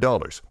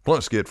 $200,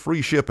 plus get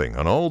free shipping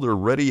on all their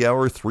Ready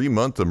Hour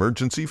 3-month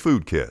emergency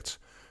food kits.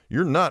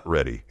 You're not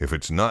ready if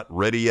it's not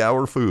Ready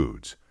Hour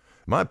Foods.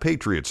 My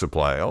Patriot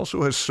Supply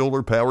also has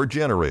solar power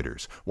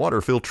generators, water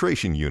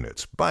filtration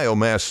units,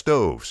 biomass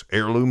stoves,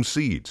 heirloom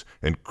seeds,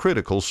 and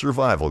critical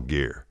survival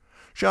gear.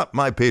 Shop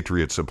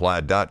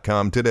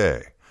MyPatriotSupply.com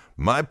today.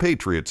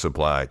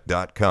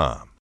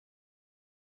 MyPatriotSupply.com.